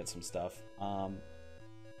presents and get some stuff.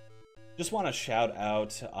 Just want to shout out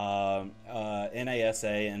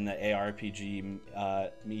NASA and the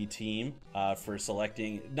ARPGME team for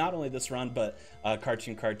selecting not only this run, but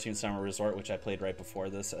Cartoon Summer Resort, which I played right before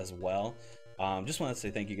this as well. Just want to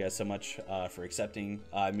say thank you guys so much for accepting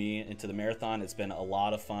me into the marathon. It's been a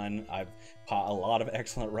lot of fun. I've caught a lot of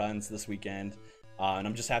excellent runs this weekend, and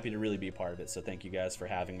I'm just happy to really be a part of it. So thank you guys for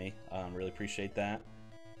having me. Really appreciate that.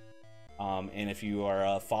 And if you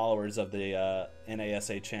are followers of the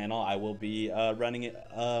NASA channel, I will be running it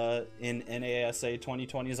in NASA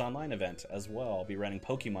 2020's online event as well. I'll be running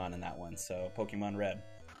Pokemon in that one, so Pokemon Red.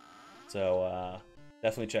 So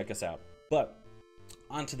definitely check us out. But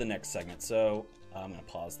on to the next segment. So I'm going to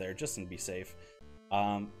pause there just to be safe.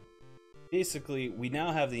 Basically, we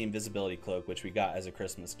now have the invisibility cloak, which we got as a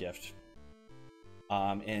Christmas gift.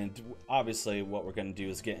 And obviously what we're going to do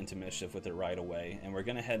is get into mischief with it right away. And we're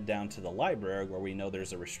going to head down to the library where we know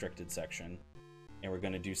there's a restricted section. And we're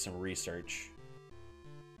going to do some research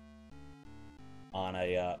on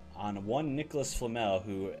one Nicholas Flamel,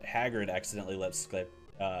 who Hagrid accidentally let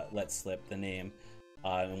slip the name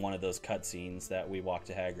in one of those cutscenes that we walked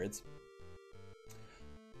to Hagrid's.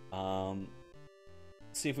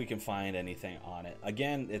 See if we can find anything on it.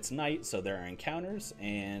 Again, it's night, so there are encounters,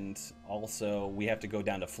 and also we have to go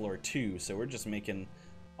down to floor 2, so we're just making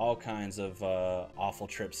all kinds of awful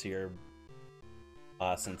trips here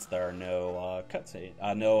since there are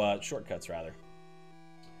no shortcuts rather.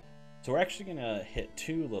 So we're actually gonna hit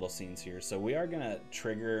 2 little scenes here. So we are gonna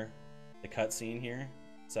trigger the cutscene here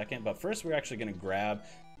in a second, but first we're actually gonna grab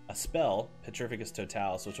a spell, Petrificus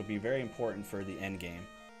Totalis, which will be very important for the end game.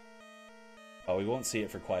 We won't see it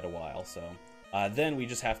for quite a while, so then we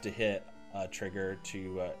just have to hit a trigger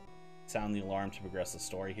to sound the alarm to progress the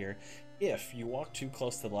story here. If you walk too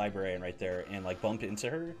close to the librarian right there and like bump into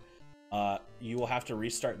her, you will have to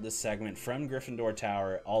restart this segment from Gryffindor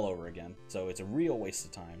Tower all over again. So it's a real waste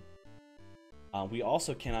of time. We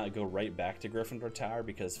also cannot go right back to Gryffindor Tower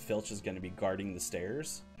because Filch is going to be guarding the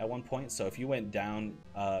stairs at one point. So if you went down,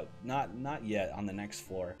 not yet on the next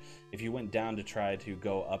floor, if you went down to try to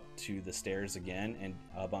go up to the stairs again and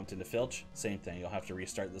bumped into Filch, same thing. You'll have to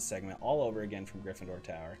restart this segment all over again from Gryffindor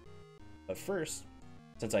Tower. But first,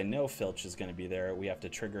 since I know Filch is going to be there, we have to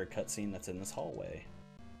trigger a cutscene that's in this hallway.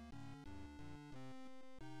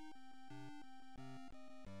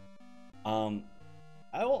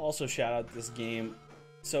 I will also shout out this game.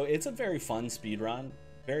 So it's a very fun speedrun,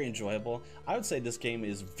 very enjoyable. I would say this game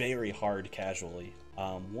is very hard casually.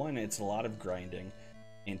 One, it's a lot of grinding,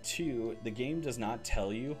 and two, the game does not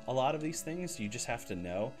tell you a lot of these things. You just have to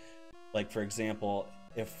know. Like, for example,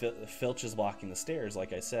 if Filch is blocking the stairs,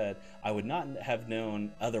 like I said, I would not have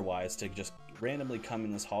known otherwise to just randomly come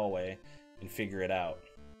in this hallway and figure it out.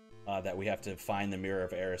 That we have to find the Mirror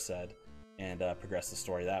of Erised and progress the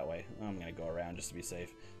story that way. I'm gonna go around just to be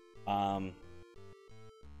safe. But,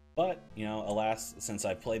 you know, alas, since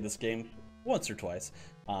I've played this game once or twice,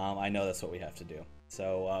 I know that's what we have to do.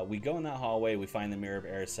 So we go in that hallway, we find the Mirror of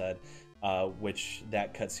Erised, which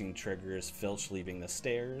that cutscene triggers Filch leaving the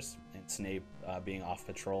stairs and Snape being off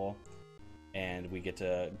patrol. And we get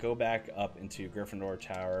to go back up into Gryffindor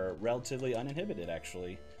Tower relatively uninhibited,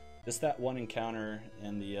 actually. Just that one encounter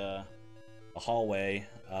in the hallway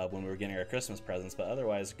when we were getting our Christmas presents, but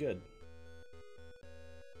otherwise good.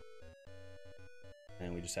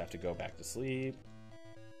 And we just have to go back to sleep.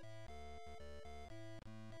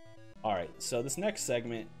 Alright, so this next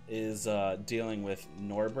segment is dealing with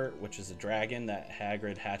Norbert, which is a dragon that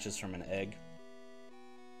Hagrid hatches from an egg.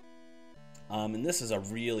 And this is a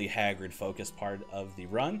really Hagrid focused part of the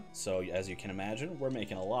run, so as you can imagine, we're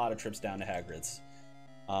making a lot of trips down to Hagrid's.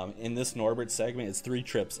 In this Norbert segment, it's 3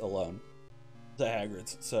 trips alone to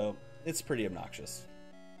Hagrid's, so it's pretty obnoxious.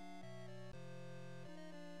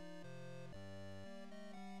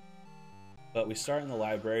 But we start in the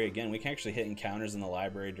library. Again, we can actually hit encounters in the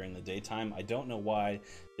library during the daytime. I don't know why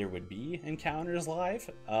there would be encounters live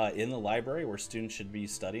in the library where students should be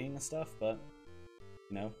studying and stuff, but,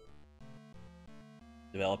 you know,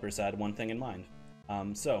 developers had one thing in mind.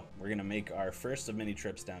 So we're going to make our first of many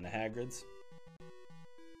trips down to Hagrid's.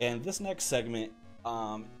 And this next segment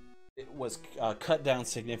it was cut down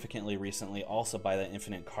significantly recently, also by the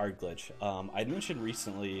infinite card glitch. I'd mentioned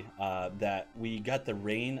recently that we got the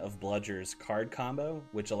Rain of Bludgers card combo,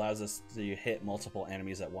 which allows us to hit multiple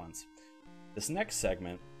enemies at once. This next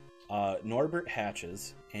segment, Norbert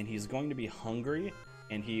hatches, and he's going to be hungry,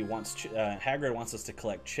 and he wants Hagrid wants us to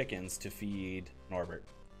collect chickens to feed Norbert.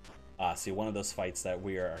 See, one of those fights that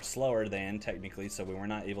we are slower than, technically, so we were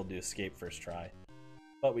not able to escape first try.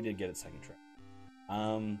 But we did get it second try.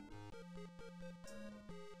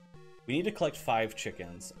 We need to collect 5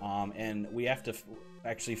 chickens, and we have to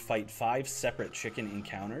actually fight 5 separate chicken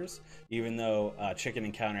encounters, even though chicken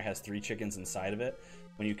encounter has 3 chickens inside of it.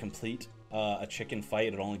 When you complete a chicken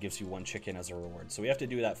fight, it only gives you 1 chicken as a reward. So we have to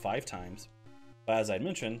do that 5 times. But as I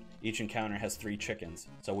mentioned, each encounter has 3 chickens.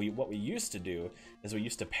 So what we used to do is we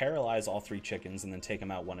used to paralyze all 3 chickens and then take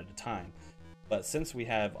them out one at a time. But since we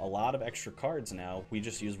have a lot of extra cards now, we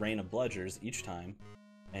just use Rain of Bludgers each time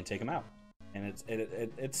and take them out. And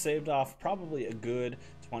it saved off probably a good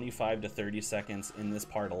 25 to 30 seconds in this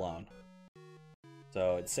part alone.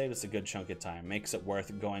 So it saved us a good chunk of time. Makes it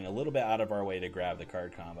worth going a little bit out of our way to grab the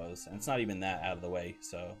card combos. And it's not even that out of the way,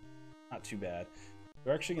 so not too bad.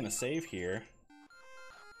 We're actually going to save here.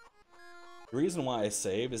 The reason why I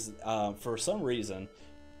save is for some reason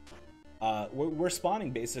we're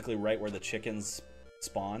spawning basically right where the chickens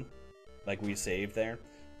spawn, like we saved there.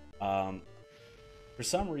 For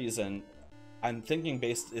some reason, I'm thinking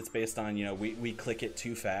it's based on, you know, we click it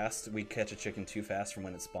too fast, we catch a chicken too fast from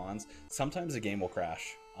when it spawns. Sometimes the game will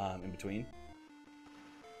crash in between.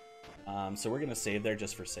 So we're going to save there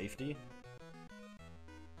just for safety.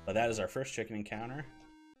 But that is our first chicken encounter.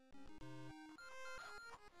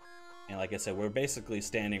 And like I said, we're basically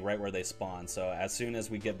standing right where they spawn. So as soon as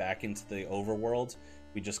we get back into the overworld,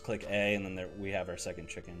 we just click A and then we have our second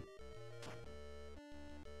chicken.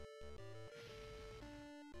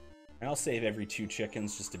 And I'll save every 2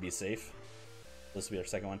 chickens just to be safe. This will be our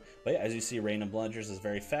second one. But yeah, as you see, Rain of Bludgers is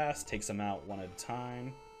very fast, takes them out one at a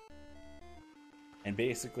time. And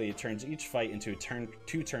basically it turns each fight into a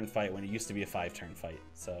 2-turn fight when it used to be a 5-turn fight.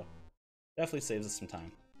 So definitely saves us some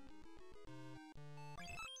time.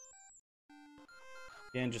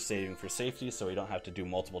 Again, just saving for safety so we don't have to do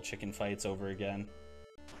multiple chicken fights over again.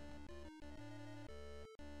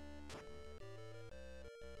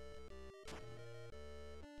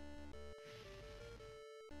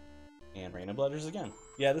 Rain of Bludders again.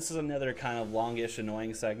 Yeah, this is another kind of longish,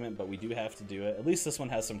 annoying segment, but we do have to do it. At least this one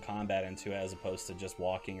has some combat into it as opposed to just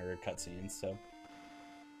walking or cutscenes, so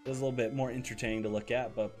it's a little bit more entertaining to look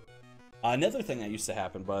at. But another thing that used to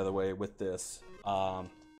happen, by the way, with this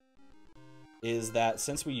is that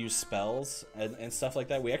since we use spells and stuff like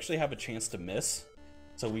that, we actually have a chance to miss.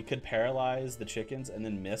 So we could paralyze the chickens and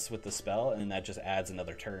then miss with the spell, and then that just adds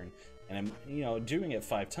another turn. And you know, doing it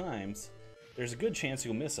 5 times, there's a good chance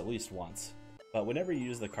you'll miss at least once. But whenever you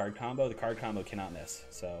use the card combo cannot miss.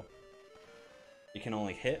 So you can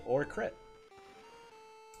only hit or crit.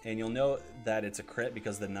 And you'll know that it's a crit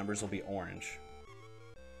because the numbers will be orange.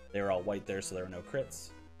 They were all white there, so there were no crits.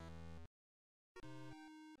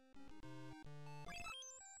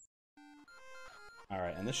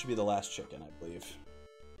 Alright, and this should be the last chicken, I believe.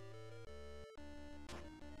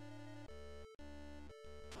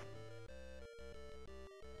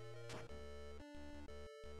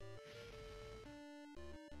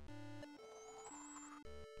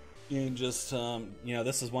 You just, you know,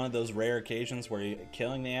 this is one of those rare occasions where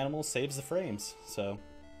killing the animal saves the frames, so.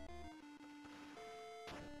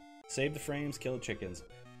 Save the frames, kill the chickens.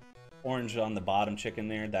 Orange on the bottom chicken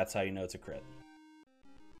there, that's how you know it's a crit.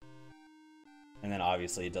 And then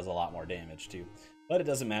obviously it does a lot more damage too. But it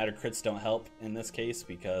doesn't matter, crits don't help in this case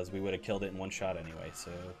because we would have killed it in one shot anyway,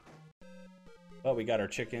 so. But we got our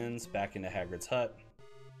chickens back into Hagrid's hut.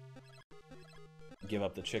 Give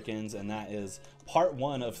up the chickens, and that is part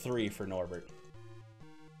 1 of 3 for Norbert.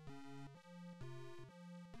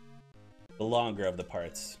 The longer of the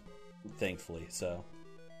parts, thankfully, so.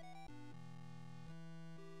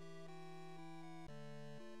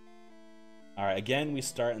 Alright, again we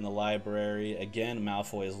start in the library. Again,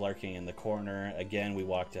 Malfoy is lurking in the corner. Again, we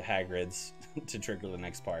walk to Hagrid's to trigger the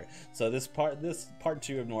next part. So this part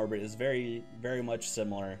 2 of Norbert is very, very much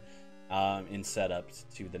similar in setup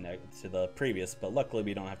to the previous, but luckily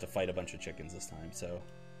we don't have to fight a bunch of chickens this time. So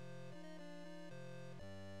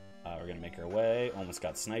we're gonna make our way. Almost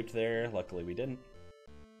got sniped there. Luckily we didn't.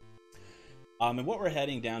 And what we're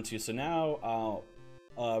heading down to, so now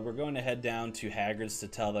we're going to head down to Hagrid's to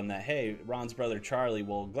tell them that, hey, Ron's brother Charlie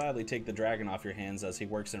will gladly take the dragon off your hands as he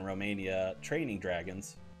works in Romania training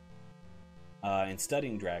dragons and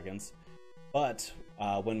studying dragons. But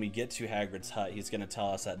when we get to Hagrid's hut, he's going to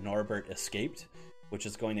tell us that Norbert escaped, which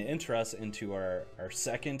is going to enter us into our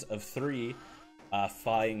second of 3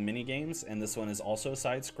 flying minigames, and this one is also a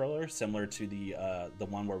side-scroller, similar to the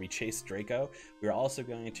one where we chased Draco. We're also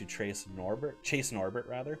going to chase Norbert,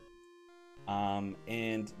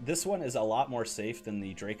 and this one is a lot more safe than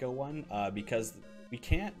the Draco one because we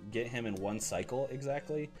can't get him in one cycle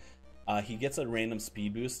exactly. He gets a random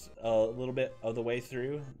speed boost a little bit of the way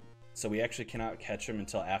through, so we actually cannot catch him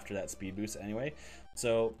until after that speed boost anyway.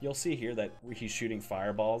 So you'll see here that he's shooting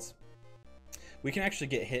fireballs. We can actually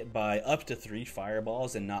get hit by up to 3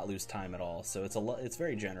 fireballs and not lose time at all, so it's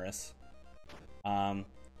very generous. I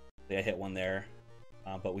hit one there,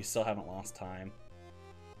 but we still haven't lost time.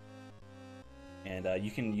 And I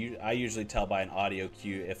usually tell by an audio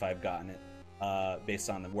cue if I've gotten it based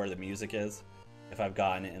on where the music is, if I've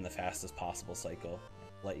gotten it in the fastest possible cycle.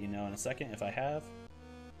 Let you know in a second if I have.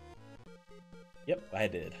 Yep, I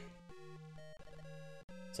did.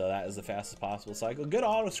 So that is the fastest possible cycle. Good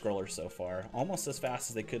auto-scrollers so far. Almost as fast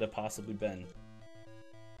as they could have possibly been.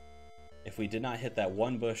 If we did not hit that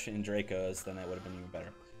one bush in Draco's, then that would have been even better.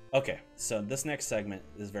 Okay, so this next segment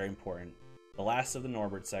is very important. The last of the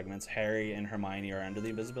Norbert segments, Harry and Hermione are under the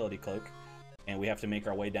invisibility cloak, and we have to make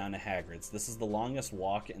our way down to Hagrid's. This is the longest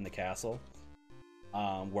walk in the castle,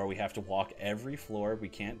 where we have to walk every floor. We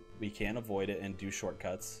can't avoid it and do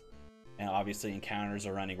shortcuts. And obviously encounters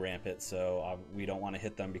are running rampant, so we don't want to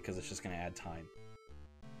hit them because it's just going to add time.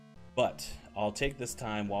 But I'll take this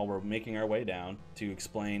time while we're making our way down to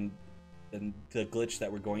explain the glitch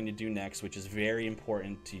that we're going to do next, which is very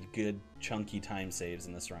important to good chunky time saves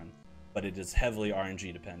in this run. But it is heavily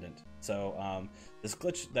RNG dependent. So this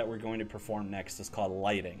glitch that we're going to perform next is called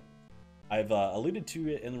lighting. I've alluded to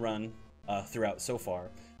it in the run throughout so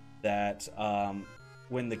far, that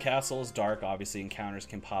when the castle is dark, obviously encounters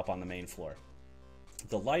can pop on the main floor.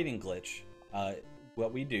 The lighting glitch,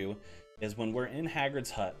 what we do is when we're in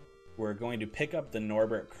Hagrid's hut, we're going to pick up the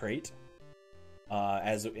Norbert crate,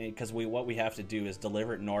 because what we have to do is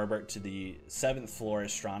deliver Norbert to the 7th floor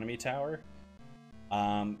astronomy tower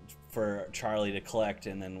for Charlie to collect,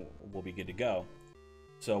 and then we'll be good to go.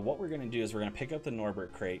 So what we're going to do is we're going to pick up the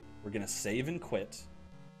Norbert crate, we're going to save and quit,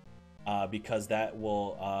 because that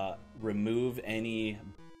will remove any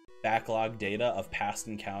backlog data of past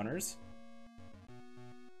encounters.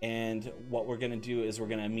 And what we're going to do is we're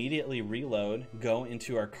going to immediately reload, go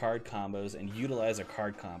into our card combos, and utilize a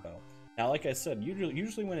card combo. Now, like I said,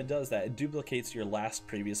 usually when it does that, it duplicates your last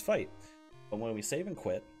previous fight. But when we save and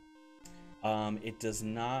quit, it does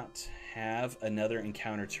not have another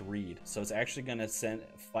encounter to read. So it's actually going to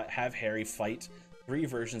have Harry fight 3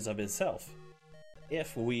 versions of himself.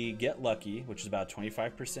 If we get lucky, which is about a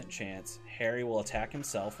 25% chance, Harry will attack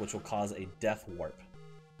himself, which will cause a death warp.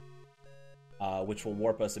 Which will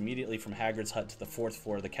warp us immediately from Hagrid's hut to the 4th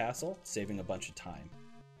floor of the castle, saving a bunch of time.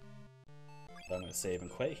 So I'm going to save and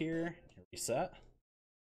quit here, reset.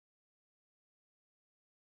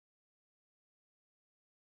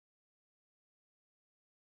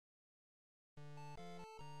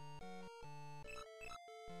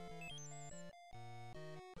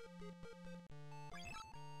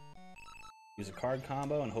 Use a card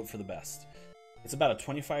combo and hope for the best. It's about a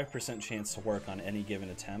 25% chance to work on any given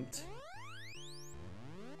attempt.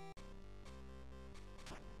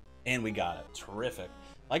 And we got it. Terrific.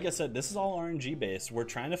 Like I said, this is all RNG based. We're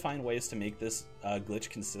trying to find ways to make this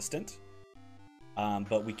glitch consistent.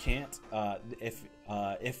 But we can't,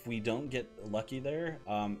 if we don't get lucky there,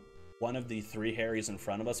 one of the 3 Harrys in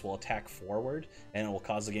front of us will attack forward and it will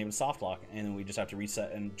cause the game to soft lock, and then we just have to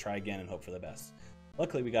reset and try again and hope for the best.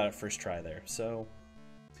 Luckily we got it first try there. So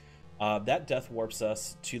that death warps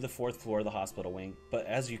us to the 4th floor of the hospital wing, but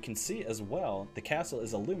as you can see as well, the castle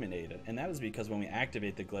is illuminated, and that is because when we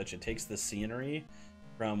activate the glitch, it takes the scenery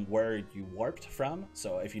from where you warped from.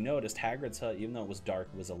 So if you noticed, Hagrid's hut, even though it was dark,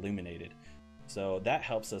 was illuminated. So that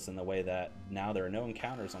helps us in the way that now there are no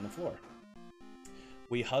encounters on the floor.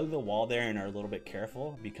 We hug the wall there and are a little bit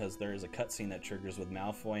careful because there is a cutscene that triggers with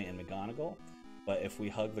Malfoy and McGonagall, but if we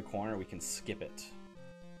hug the corner, we can skip it.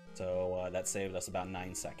 So that saved us about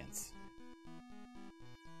 9 seconds.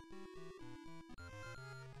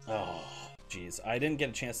 Oh, geez. I didn't get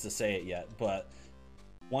a chance to say it yet, but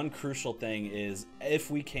one crucial thing is,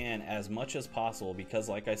 if we can, as much as possible, because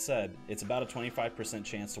like I said, it's about a 25%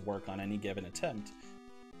 chance to work on any given attempt.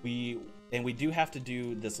 We do have to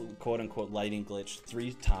do this quote-unquote lighting glitch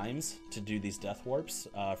 3 times to do these death warps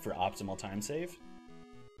for optimal time save.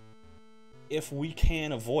 If we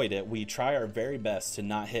can avoid it, we try our very best to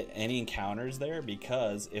not hit any encounters there,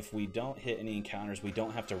 because if we don't hit any encounters, we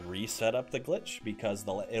don't have to reset up the glitch, because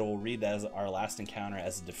it will read as our last encounter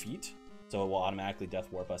as a defeat, so it will automatically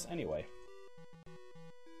death warp us anyway.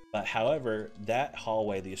 But however, that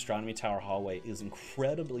hallway, the Astronomy Tower hallway, is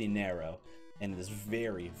incredibly narrow, and it is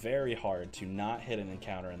very, very hard to not hit an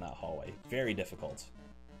encounter in that hallway. Very difficult.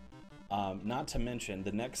 Not to mention,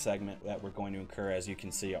 the next segment that we're going to incur, as you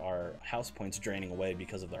can see, our house points draining away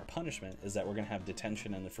because of our punishment, is that we're going to have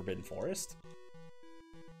detention in the Forbidden Forest.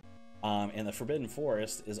 And the Forbidden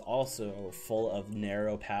Forest is also full of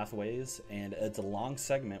narrow pathways, and it's a long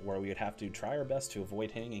segment where we would have to try our best to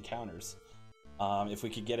avoid hitting encounters. If we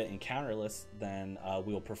could get it encounterless, then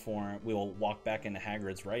we will walk back into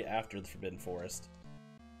Hagrid's right after the Forbidden Forest,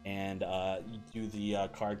 and do the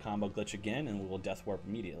card combo glitch again, and we will death warp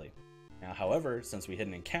immediately. Now, however, since we hit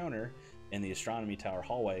an encounter in the Astronomy Tower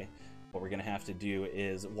hallway, what we're going to have to do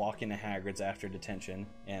is walk into Hagrid's after detention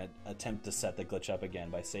and attempt to set the glitch up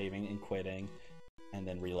again by saving and quitting and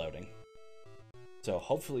then reloading. So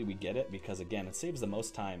hopefully we get it, because again, it saves the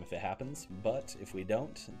most time if it happens, but if we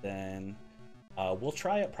don't, then we'll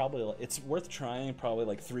try it. Probably it's worth trying probably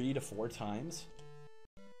like 3 to 4 times.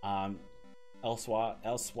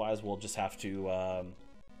 Elsewise we'll just have to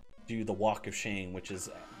do the Walk of Shame, which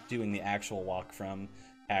is doing the actual walk from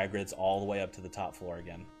Hagrid's all the way up to the top floor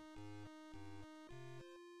again.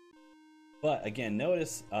 But again,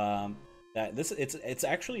 notice that it's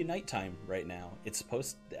actually nighttime right now. It's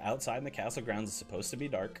outside in the castle grounds, it's supposed to be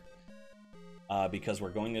dark because we're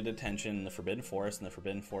going to detention in the Forbidden Forest, and the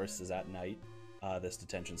Forbidden Forest is at night, this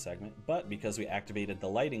detention segment. But because we activated the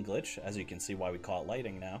lighting glitch, as you can see why we call it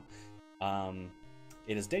lighting now,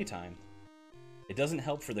 it is daytime. It doesn't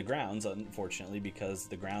help for the grounds, unfortunately, because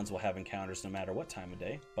the grounds will have encounters no matter what time of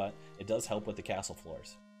day, but it does help with the castle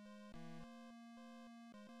floors.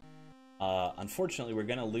 Unfortunately, we're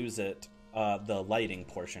going to lose it, the lighting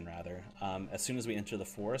portion rather, as soon as we enter the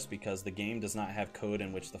forest, because the game does not have code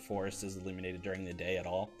in which the forest is illuminated during the day at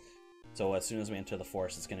all. So as soon as we enter the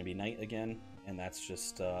forest, it's going to be night again, and that's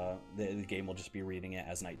just, the game will just be reading it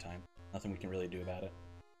as nighttime. Nothing we can really do about it.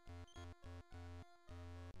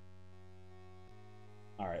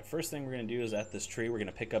 Alright, first thing we're going to do is at this tree, we're going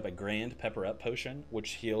to pick up a Grand Pepper Up potion,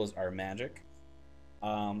 which heals our magic.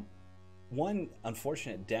 One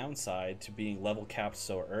unfortunate downside to being level capped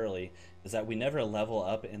so early is that we never level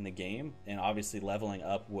up in the game, and obviously leveling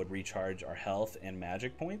up would recharge our health and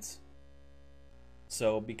magic points.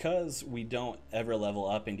 So because we don't ever level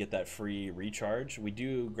up and get that free recharge, we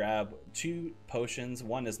do grab 2 potions.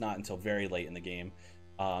 One is not until very late in the game,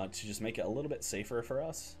 to just make it a little bit safer for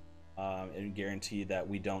us, and guarantee that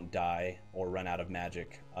we don't die or run out of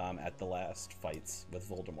magic at the last fights with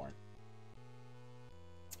Voldemort.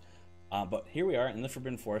 But here we are in the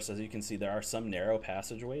Forbidden Forest. As you can see, there are some narrow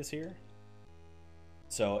passageways here.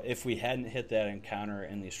 So if we hadn't hit that encounter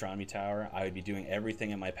in the Astronomy Tower, I would be doing everything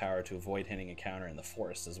in my power to avoid hitting a encounter in the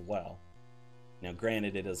forest as well. Now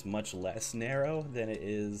granted, it is much less narrow than it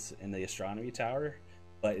is in the Astronomy Tower,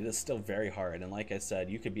 but it is still very hard. And like I said,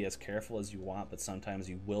 you could be as careful as you want, but sometimes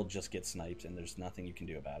you will just get sniped and there's nothing you can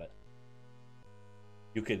do about it.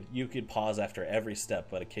 You could pause after every step,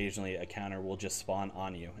 but occasionally a counter will just spawn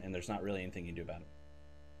on you and there's not really anything you can do about it.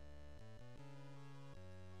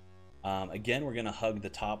 Again, we're going to hug the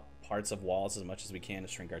top parts of walls as much as we can to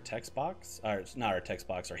shrink our text box, or not our text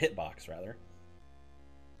box, our hitbox rather.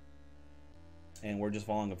 And we're just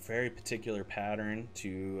following a very particular pattern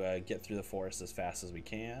to get through the forest as fast as we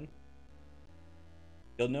can.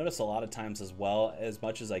 You'll notice a lot of times as well, as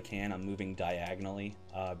much as I can, I'm moving diagonally,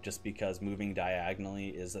 just because moving diagonally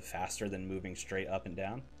is faster than moving straight up and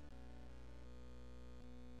down.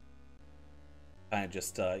 Kind of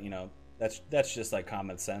just, you know, that's just like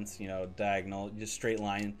common sense, you know, diagonal, just straight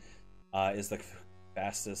line is the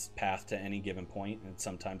fastest path to any given point, and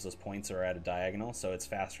sometimes those points are at a diagonal, so it's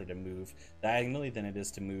faster to move diagonally than it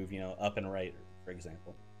is to move, you know, up and right, for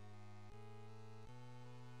example.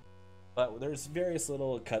 But there's various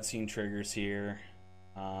little cutscene triggers here.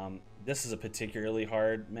 This is a particularly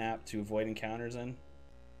hard map to avoid encounters in,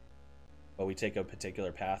 but we take a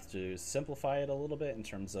particular path to simplify it a little bit in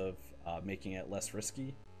terms of making it less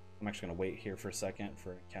risky. I'm actually going to wait here for a second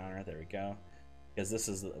for an encounter. There we go. Because this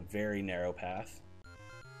is a very narrow path.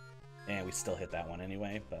 And we still hit that one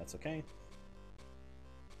anyway, but that's okay.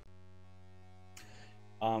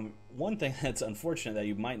 One thing that's unfortunate that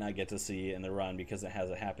you might not get to see in the run because it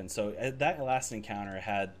hasn't happened. So that last encounter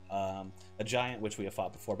had a giant, which we have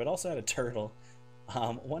fought before, but also had a turtle.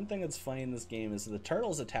 One thing that's funny in this game is the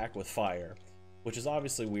turtles attack with fire, which is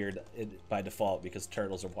obviously weird by default because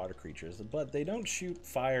turtles are water creatures, but they don't shoot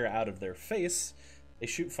fire out of their face, they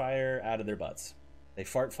shoot fire out of their butts. They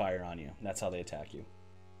fart fire on you. That's how they attack you.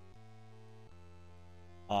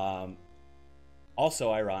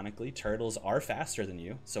 Also, ironically, turtles are faster than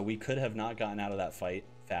you, so we could have not gotten out of that fight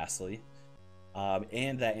fastly.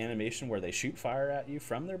 And that animation where they shoot fire at you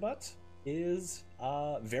from their butts is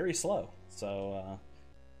very slow. So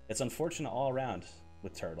it's unfortunate all around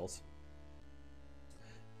with turtles.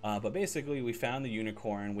 But basically, we found the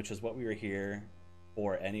unicorn, which is what we were here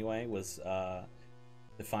for anyway, was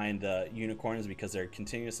to find the unicorns because they're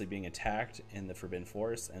continuously being attacked in the Forbidden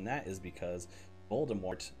Forest, and that is because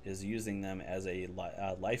Voldemort is using them as a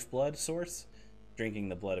lifeblood source. Drinking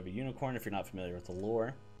the blood of a unicorn, if you're not familiar with the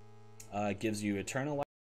lore, gives you eternal life.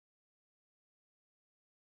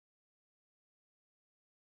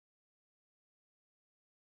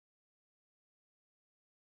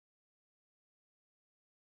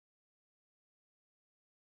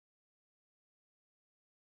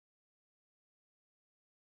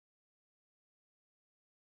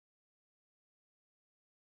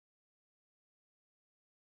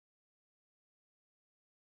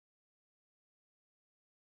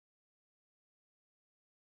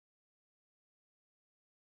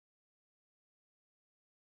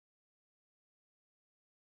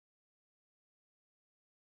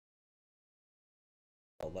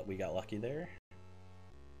 We got lucky there.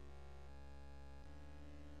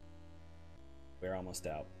 We're almost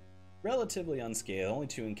out. Relatively unscathed, only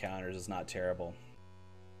 2 encounters is not terrible.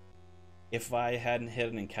 If I hadn't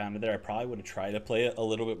hit an encounter there, I probably would have tried to play it a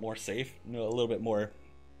little bit more safe, you know, a little bit more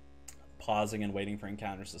pausing and waiting for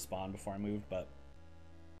encounters to spawn before I moved, but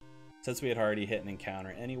since we had already hit an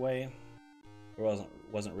encounter anyway, it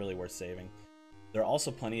wasn't really worth saving. There are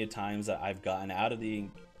also plenty of times that I've gotten out of the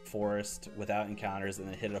forest without encounters and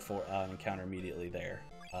then hit an encounter immediately there,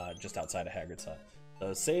 just outside of Hagrid's hut.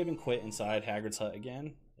 So save and quit inside Hagrid's hut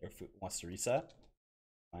again if it wants to reset.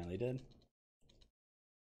 Finally did.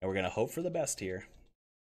 And we're gonna hope for the best here.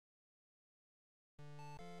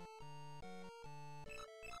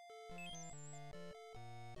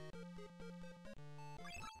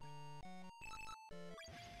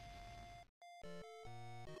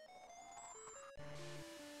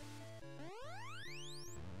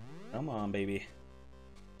 Come on, baby.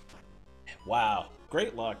 Wow,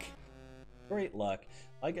 great luck. Great luck.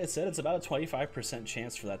 Like I said, it's about a 25%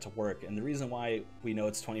 chance for that to work, and the reason why we know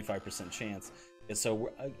it's 25% chance is so,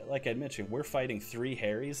 like I mentioned, we're fighting 3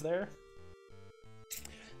 Harrys there.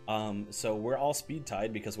 So we're all speed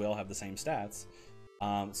tied because we all have the same stats.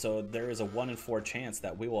 So there is a 1 in 4 chance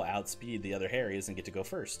that we will outspeed the other Harrys and get to go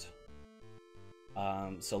first.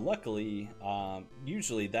 So luckily,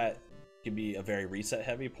 usually that can be a very reset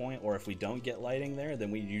heavy point, or if we don't get lighting there,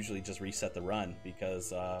 then we usually just reset the run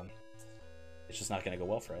because it's just not going to go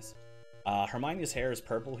well for us. Hermione's hair is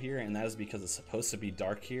purple here, and that is because it's supposed to be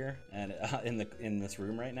dark here and in this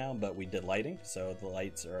room right now, but we did lighting, so the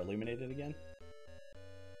lights are illuminated again.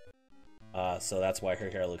 So that's why her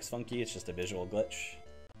hair looks funky. It's just a visual glitch.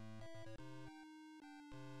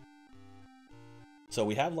 So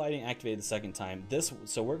we have lighting activated the second time.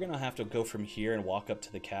 So we're gonna have to go from here and walk up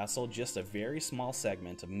to the castle, just a very small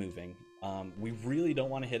segment of moving. We really don't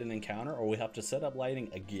want to hit an encounter, or we have to set up lighting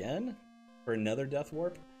again for another death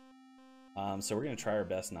warp. So we're gonna try our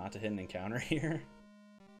best not to hit an encounter here.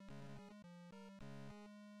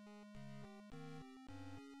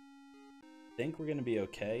 I think we're gonna be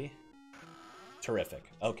okay. Terrific.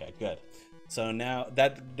 Okay, good. So now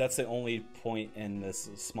that's the only point in this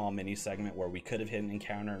small mini segment where we could have hit an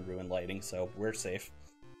encounter and ruined lighting, so we're safe.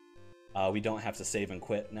 We don't have to save and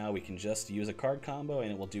quit now. We can just use a card combo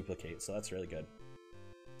and it will duplicate, so that's really good.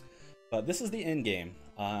 But this is the end game.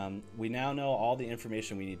 We now know all the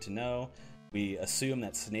information we need to know. We assume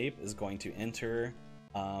that Snape is going to enter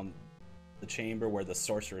the chamber where the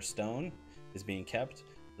Sorcerer's Stone is being kept.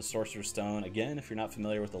 The Sorcerer's Stone, again, if you're not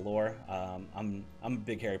familiar with the lore, I'm a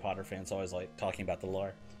big Harry Potter fan, so I always like talking about the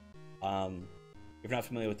lore. If you're not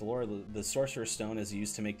familiar with the lore, the Sorcerer's Stone is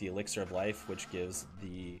used to make the Elixir of Life, which gives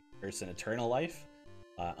the person eternal life,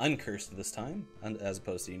 uncursed this time, as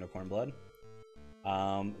opposed to Unicorn Blood.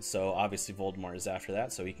 So obviously Voldemort is after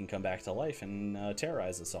that, so he can come back to life and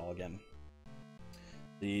terrorize us all again.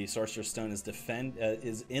 The Sorcerer's Stone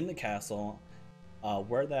is in the castle,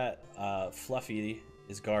 where that Fluffy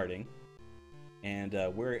is guarding, and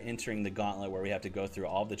we're entering the gauntlet where we have to go through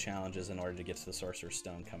all the challenges in order to get to the Sorcerer's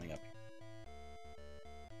Stone coming up.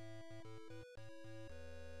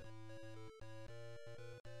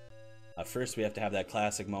 First, we have to have that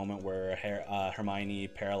classic moment where Hermione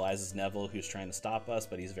paralyzes Neville, who's trying to stop us,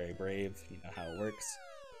 but he's very brave. You know how it works.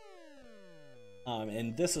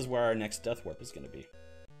 And this is where our next Death Warp is going to be.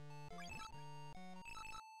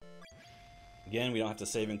 Again, we don't have to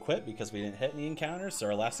save and quit because we didn't hit any encounters, so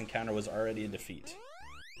our last encounter was already a defeat.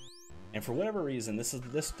 And for whatever reason,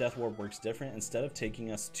 this Death Warp works different. Instead of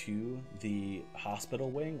taking us to the hospital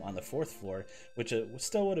wing on the 4th floor, which it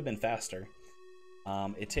still would have been faster,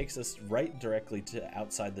 it takes us right directly to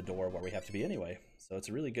outside the door where we have to be anyway. So it's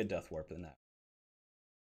a really good Death Warp in that.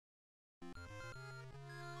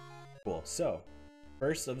 Cool, so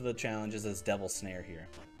first of the challenges is Devil Snare here.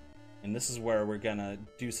 And this is where we're gonna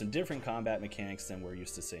do some different combat mechanics than we're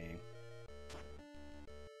used to seeing.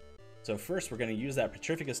 So first we're gonna use that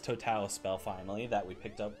Petrificus Totalis spell finally that we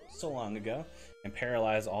picked up so long ago and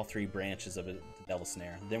paralyze all 3 branches of the Devil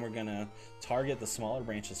Snare. Then we're gonna target the smaller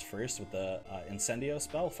branches first with the Incendio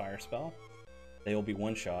spell, fire spell. They will be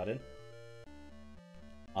one-shotted.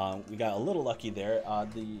 We got a little lucky there.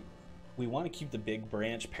 We want to keep the big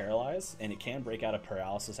branch paralyzed, and it can break out of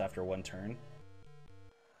paralysis after 1 turn.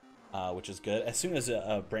 Which is good. As soon as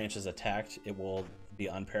a branch is attacked, it will be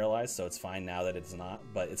unparalyzed, so it's fine now that it's not,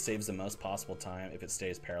 but it saves the most possible time if it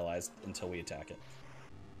stays paralyzed until we attack it.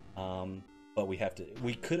 But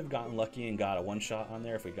we could have gotten lucky and got a 1-shot on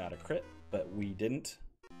there if we got a crit, but we didn't.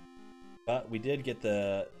 But we did get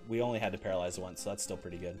we only had to paralyze once, so that's still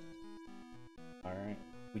pretty good. Alright.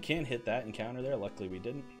 We can hit that encounter there, luckily we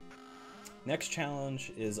didn't. Next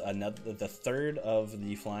challenge is the 3rd of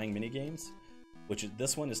the flying minigames.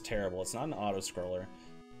 This one is terrible. It's not an auto-scroller,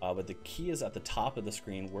 but the key is at the top of the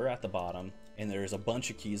screen, we're at the bottom, and there's a bunch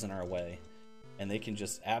of keys in our way, and they can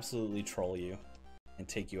just absolutely troll you and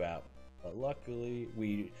take you out. But luckily,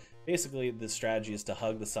 basically the strategy is to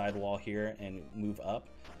hug the sidewall here and move up.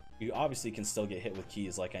 You obviously can still get hit with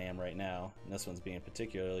keys like I am right now, and this one's being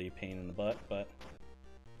particularly a pain in the butt, but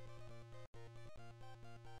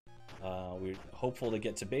we're hopeful to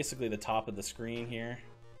get to basically the top of the screen here.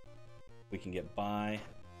 We can get by.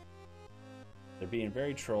 They're being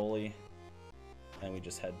very trolly, and we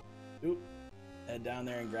just head down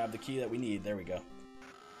there and grab the key that we need. There we go.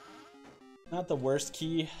 Not the worst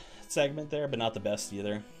key segment there, but not the best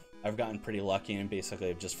either. I've gotten pretty lucky and basically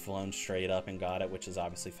have just flown straight up and got it, which is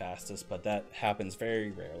obviously fastest, but that happens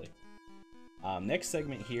very rarely. Next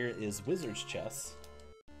segment here is Wizard's Chess.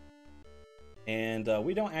 And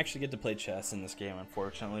we don't actually get to play chess in this game,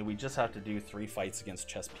 unfortunately. We just have to do 3 fights against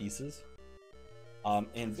chess pieces.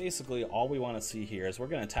 And basically all we want to see here is we're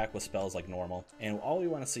going to attack with spells like normal, and all we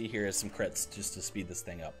want to see here is some crits just to speed this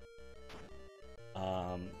thing up.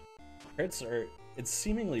 Crits are, it's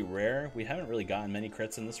seemingly rare. We haven't really gotten many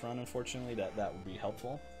crits in this run, unfortunately. That would be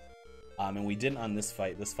helpful. And we didn't on this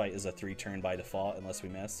fight. This fight is a 3-turn by default unless we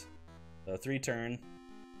miss. So 3-turn,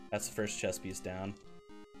 that's the first chess piece down.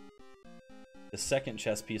 The second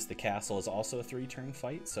chess piece, the castle, is also a 3-turn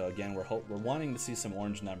fight. So again, we're wanting to see some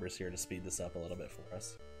orange numbers here to speed this up a little bit for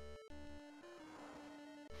us.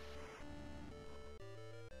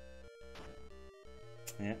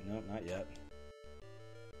 Yeah, nope, not yet.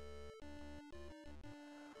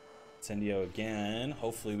 Incendio again.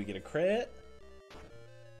 Hopefully we get a crit.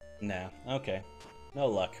 Nah, okay. No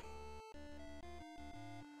luck.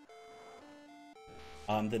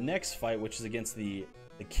 The next fight, which is against the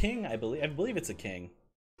king, I believe it's a king.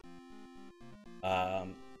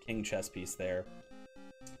 King chess piece there.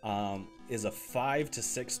 Is a 5 to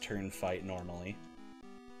 6 turn fight normally.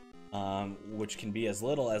 Which can be as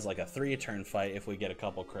little as like a 3-turn fight if we get a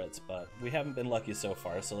couple crits, but we haven't been lucky so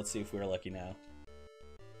far, so let's see if we're lucky now.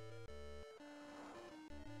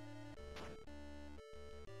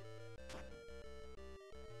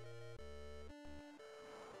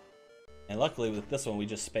 And luckily with this one we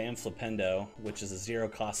just spam Flipendo, which is a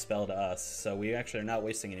 0-cost spell to us, so we actually are not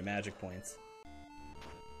wasting any magic points.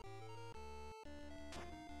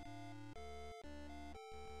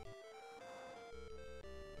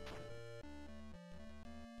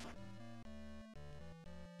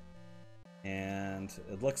 And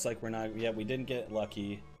it looks like we're not, yeah, we didn't get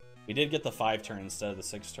lucky. We did get the 5-turn instead of the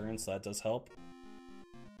 6-turn, so that does help.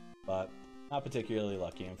 But not particularly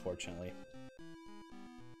lucky, unfortunately.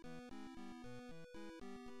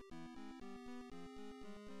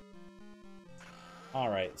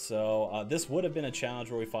 Alright, so this would have been a challenge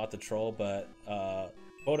where we fought the troll, but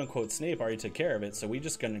quote-unquote Snape already took care of it, so we're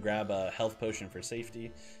just going to grab a health potion for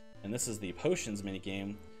safety. And this is the potions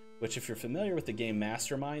minigame, which if you're familiar with the game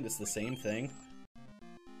Mastermind, it's the same thing.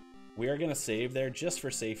 We are going to save there just for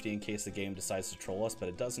safety in case the game decides to troll us, but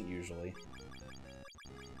it doesn't usually.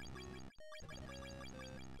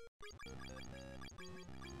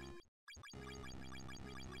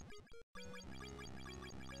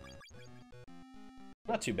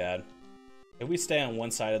 Not too bad. If we stay on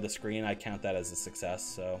one side of the screen, I count that as a success,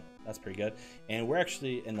 so that's pretty good. And we're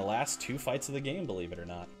actually in the last 2 fights of the game, believe it or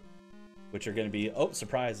not. Which are going to be, oh,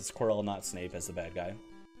 surprise, it's Quirrell, not Snape, as the bad guy.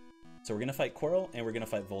 So we're going to fight Quirrell, and we're going to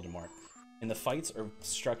fight Voldemort. And the fights are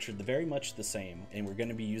structured very much the same, and we're going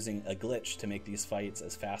to be using a glitch to make these fights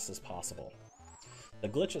as fast as possible. The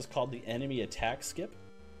glitch is called the enemy attack skip.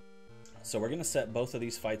 So we're going to set both of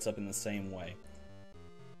these fights up in the same way.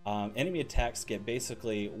 Enemy attack skip,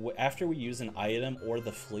 basically, after we use an item or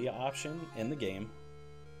the flee option in the game,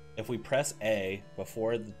 if we press A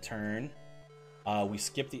before the turn, we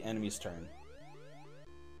skip the enemy's turn.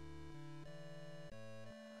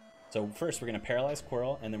 So first we're going to paralyze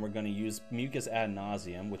Quirrell, and then we're going to use Mucus ad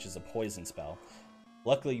nauseum, which is a poison spell.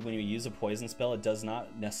 Luckily, when you use a poison spell, it does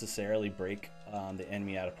not necessarily break the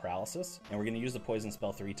enemy out of paralysis, and we're going to use the poison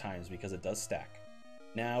spell 3 times because it does stack.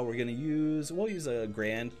 Now we're going to use, we'll use a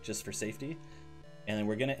Grand just for safety, and then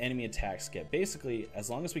we're going to enemy attack skip. Basically, as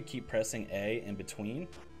long as we keep pressing A in between,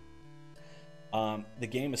 the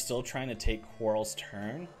game is still trying to take Quirrell's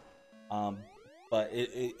turn, but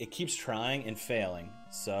it keeps trying and failing.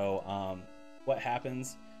 So what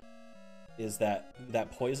happens is that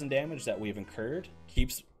poison damage that we've incurred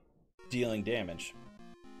keeps dealing damage.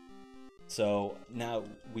 So now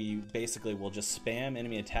we basically will just spam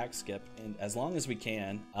enemy attack skip, and as long as we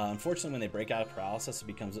can. Unfortunately, when they break out of paralysis, it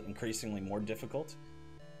becomes increasingly more difficult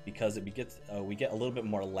because we get a little bit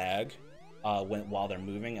more lag while they're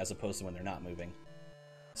moving as opposed to when they're not moving.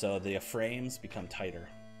 So the frames become tighter.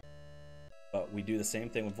 But we do the same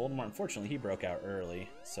thing with Voldemort. Unfortunately, he broke out early,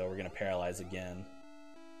 so we're going to paralyze again.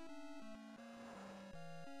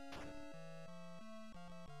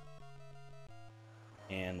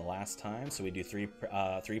 And the last time, so we do three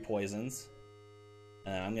poisons.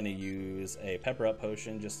 And I'm going to use a Pepper Up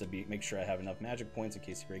potion just to make sure I have enough magic points in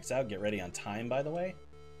case he breaks out. Get ready on time, by the way.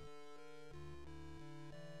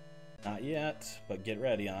 Not yet, but get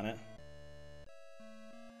ready on it.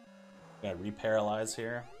 Gotta re-paralyze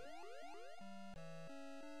here.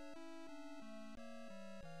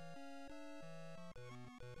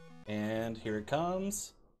 And here it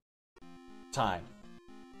comes. Time.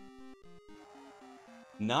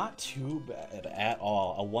 Not too bad at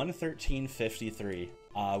all. A 113.53.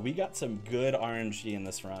 We got some good RNG in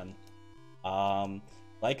this run.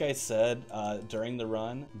 Like I said during the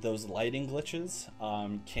run, those lighting glitches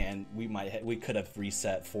we could have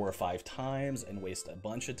reset 4 or 5 times and waste a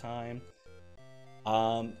bunch of time.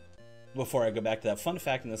 Before I go back to that fun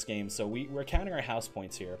fact in this game, so we're counting our house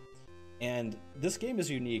points here, And this game is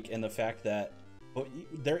unique in the fact that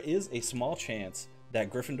there is a small chance that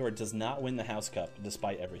Gryffindor does not win the House Cup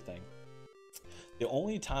despite everything. The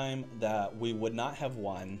only time that we would not have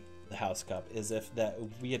won the House Cup is if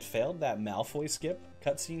we had failed that Malfoy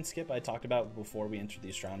cutscene skip I talked about before we entered the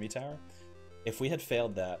Astronomy Tower. If we had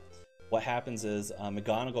failed that, what happens is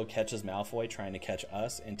McGonagall catches Malfoy trying to catch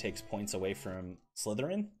us and takes points away from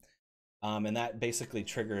Slytherin. And that basically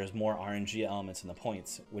triggers more RNG elements in the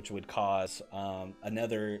points, which would cause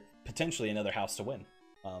potentially another house to win.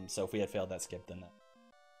 So if we had failed that skip, then that.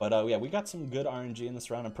 But yeah, we got some good RNG in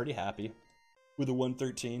this round. I'm pretty happy with a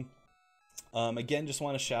 113. Again, just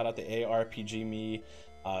want to shout out the ARPGME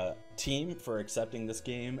team for accepting this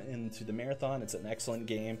game into the marathon. It's an excellent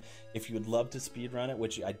game. If you would love to speedrun it,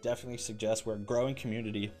 which I definitely suggest, we're a growing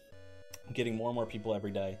community, getting more and more people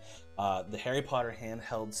every day. The Harry Potter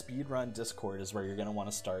handheld speedrun Discord is where you're going to want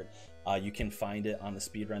to start. You can find it on the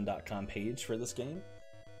speedrun.com page for this game,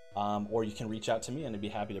 or you can reach out to me and I'd be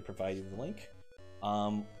happy to provide you the link.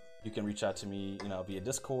 You can reach out to me, via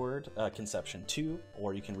Discord, KonceptioN2,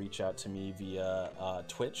 or you can reach out to me via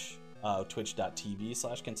Twitch,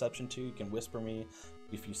 twitch.tv/KonceptioN2. You can whisper me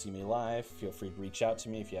if you see me live. Feel free to reach out to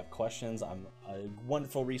me if you have questions. I'm a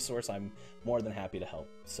wonderful resource. I'm more than happy to help.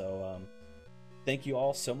 So thank you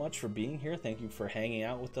all so much for being here. Thank you for hanging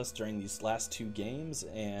out with us during these last 2 games,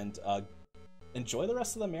 and enjoy the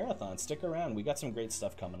rest of the marathon. Stick around. We got some great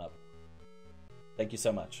stuff coming up. Thank you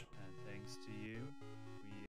so much. And thanks to you.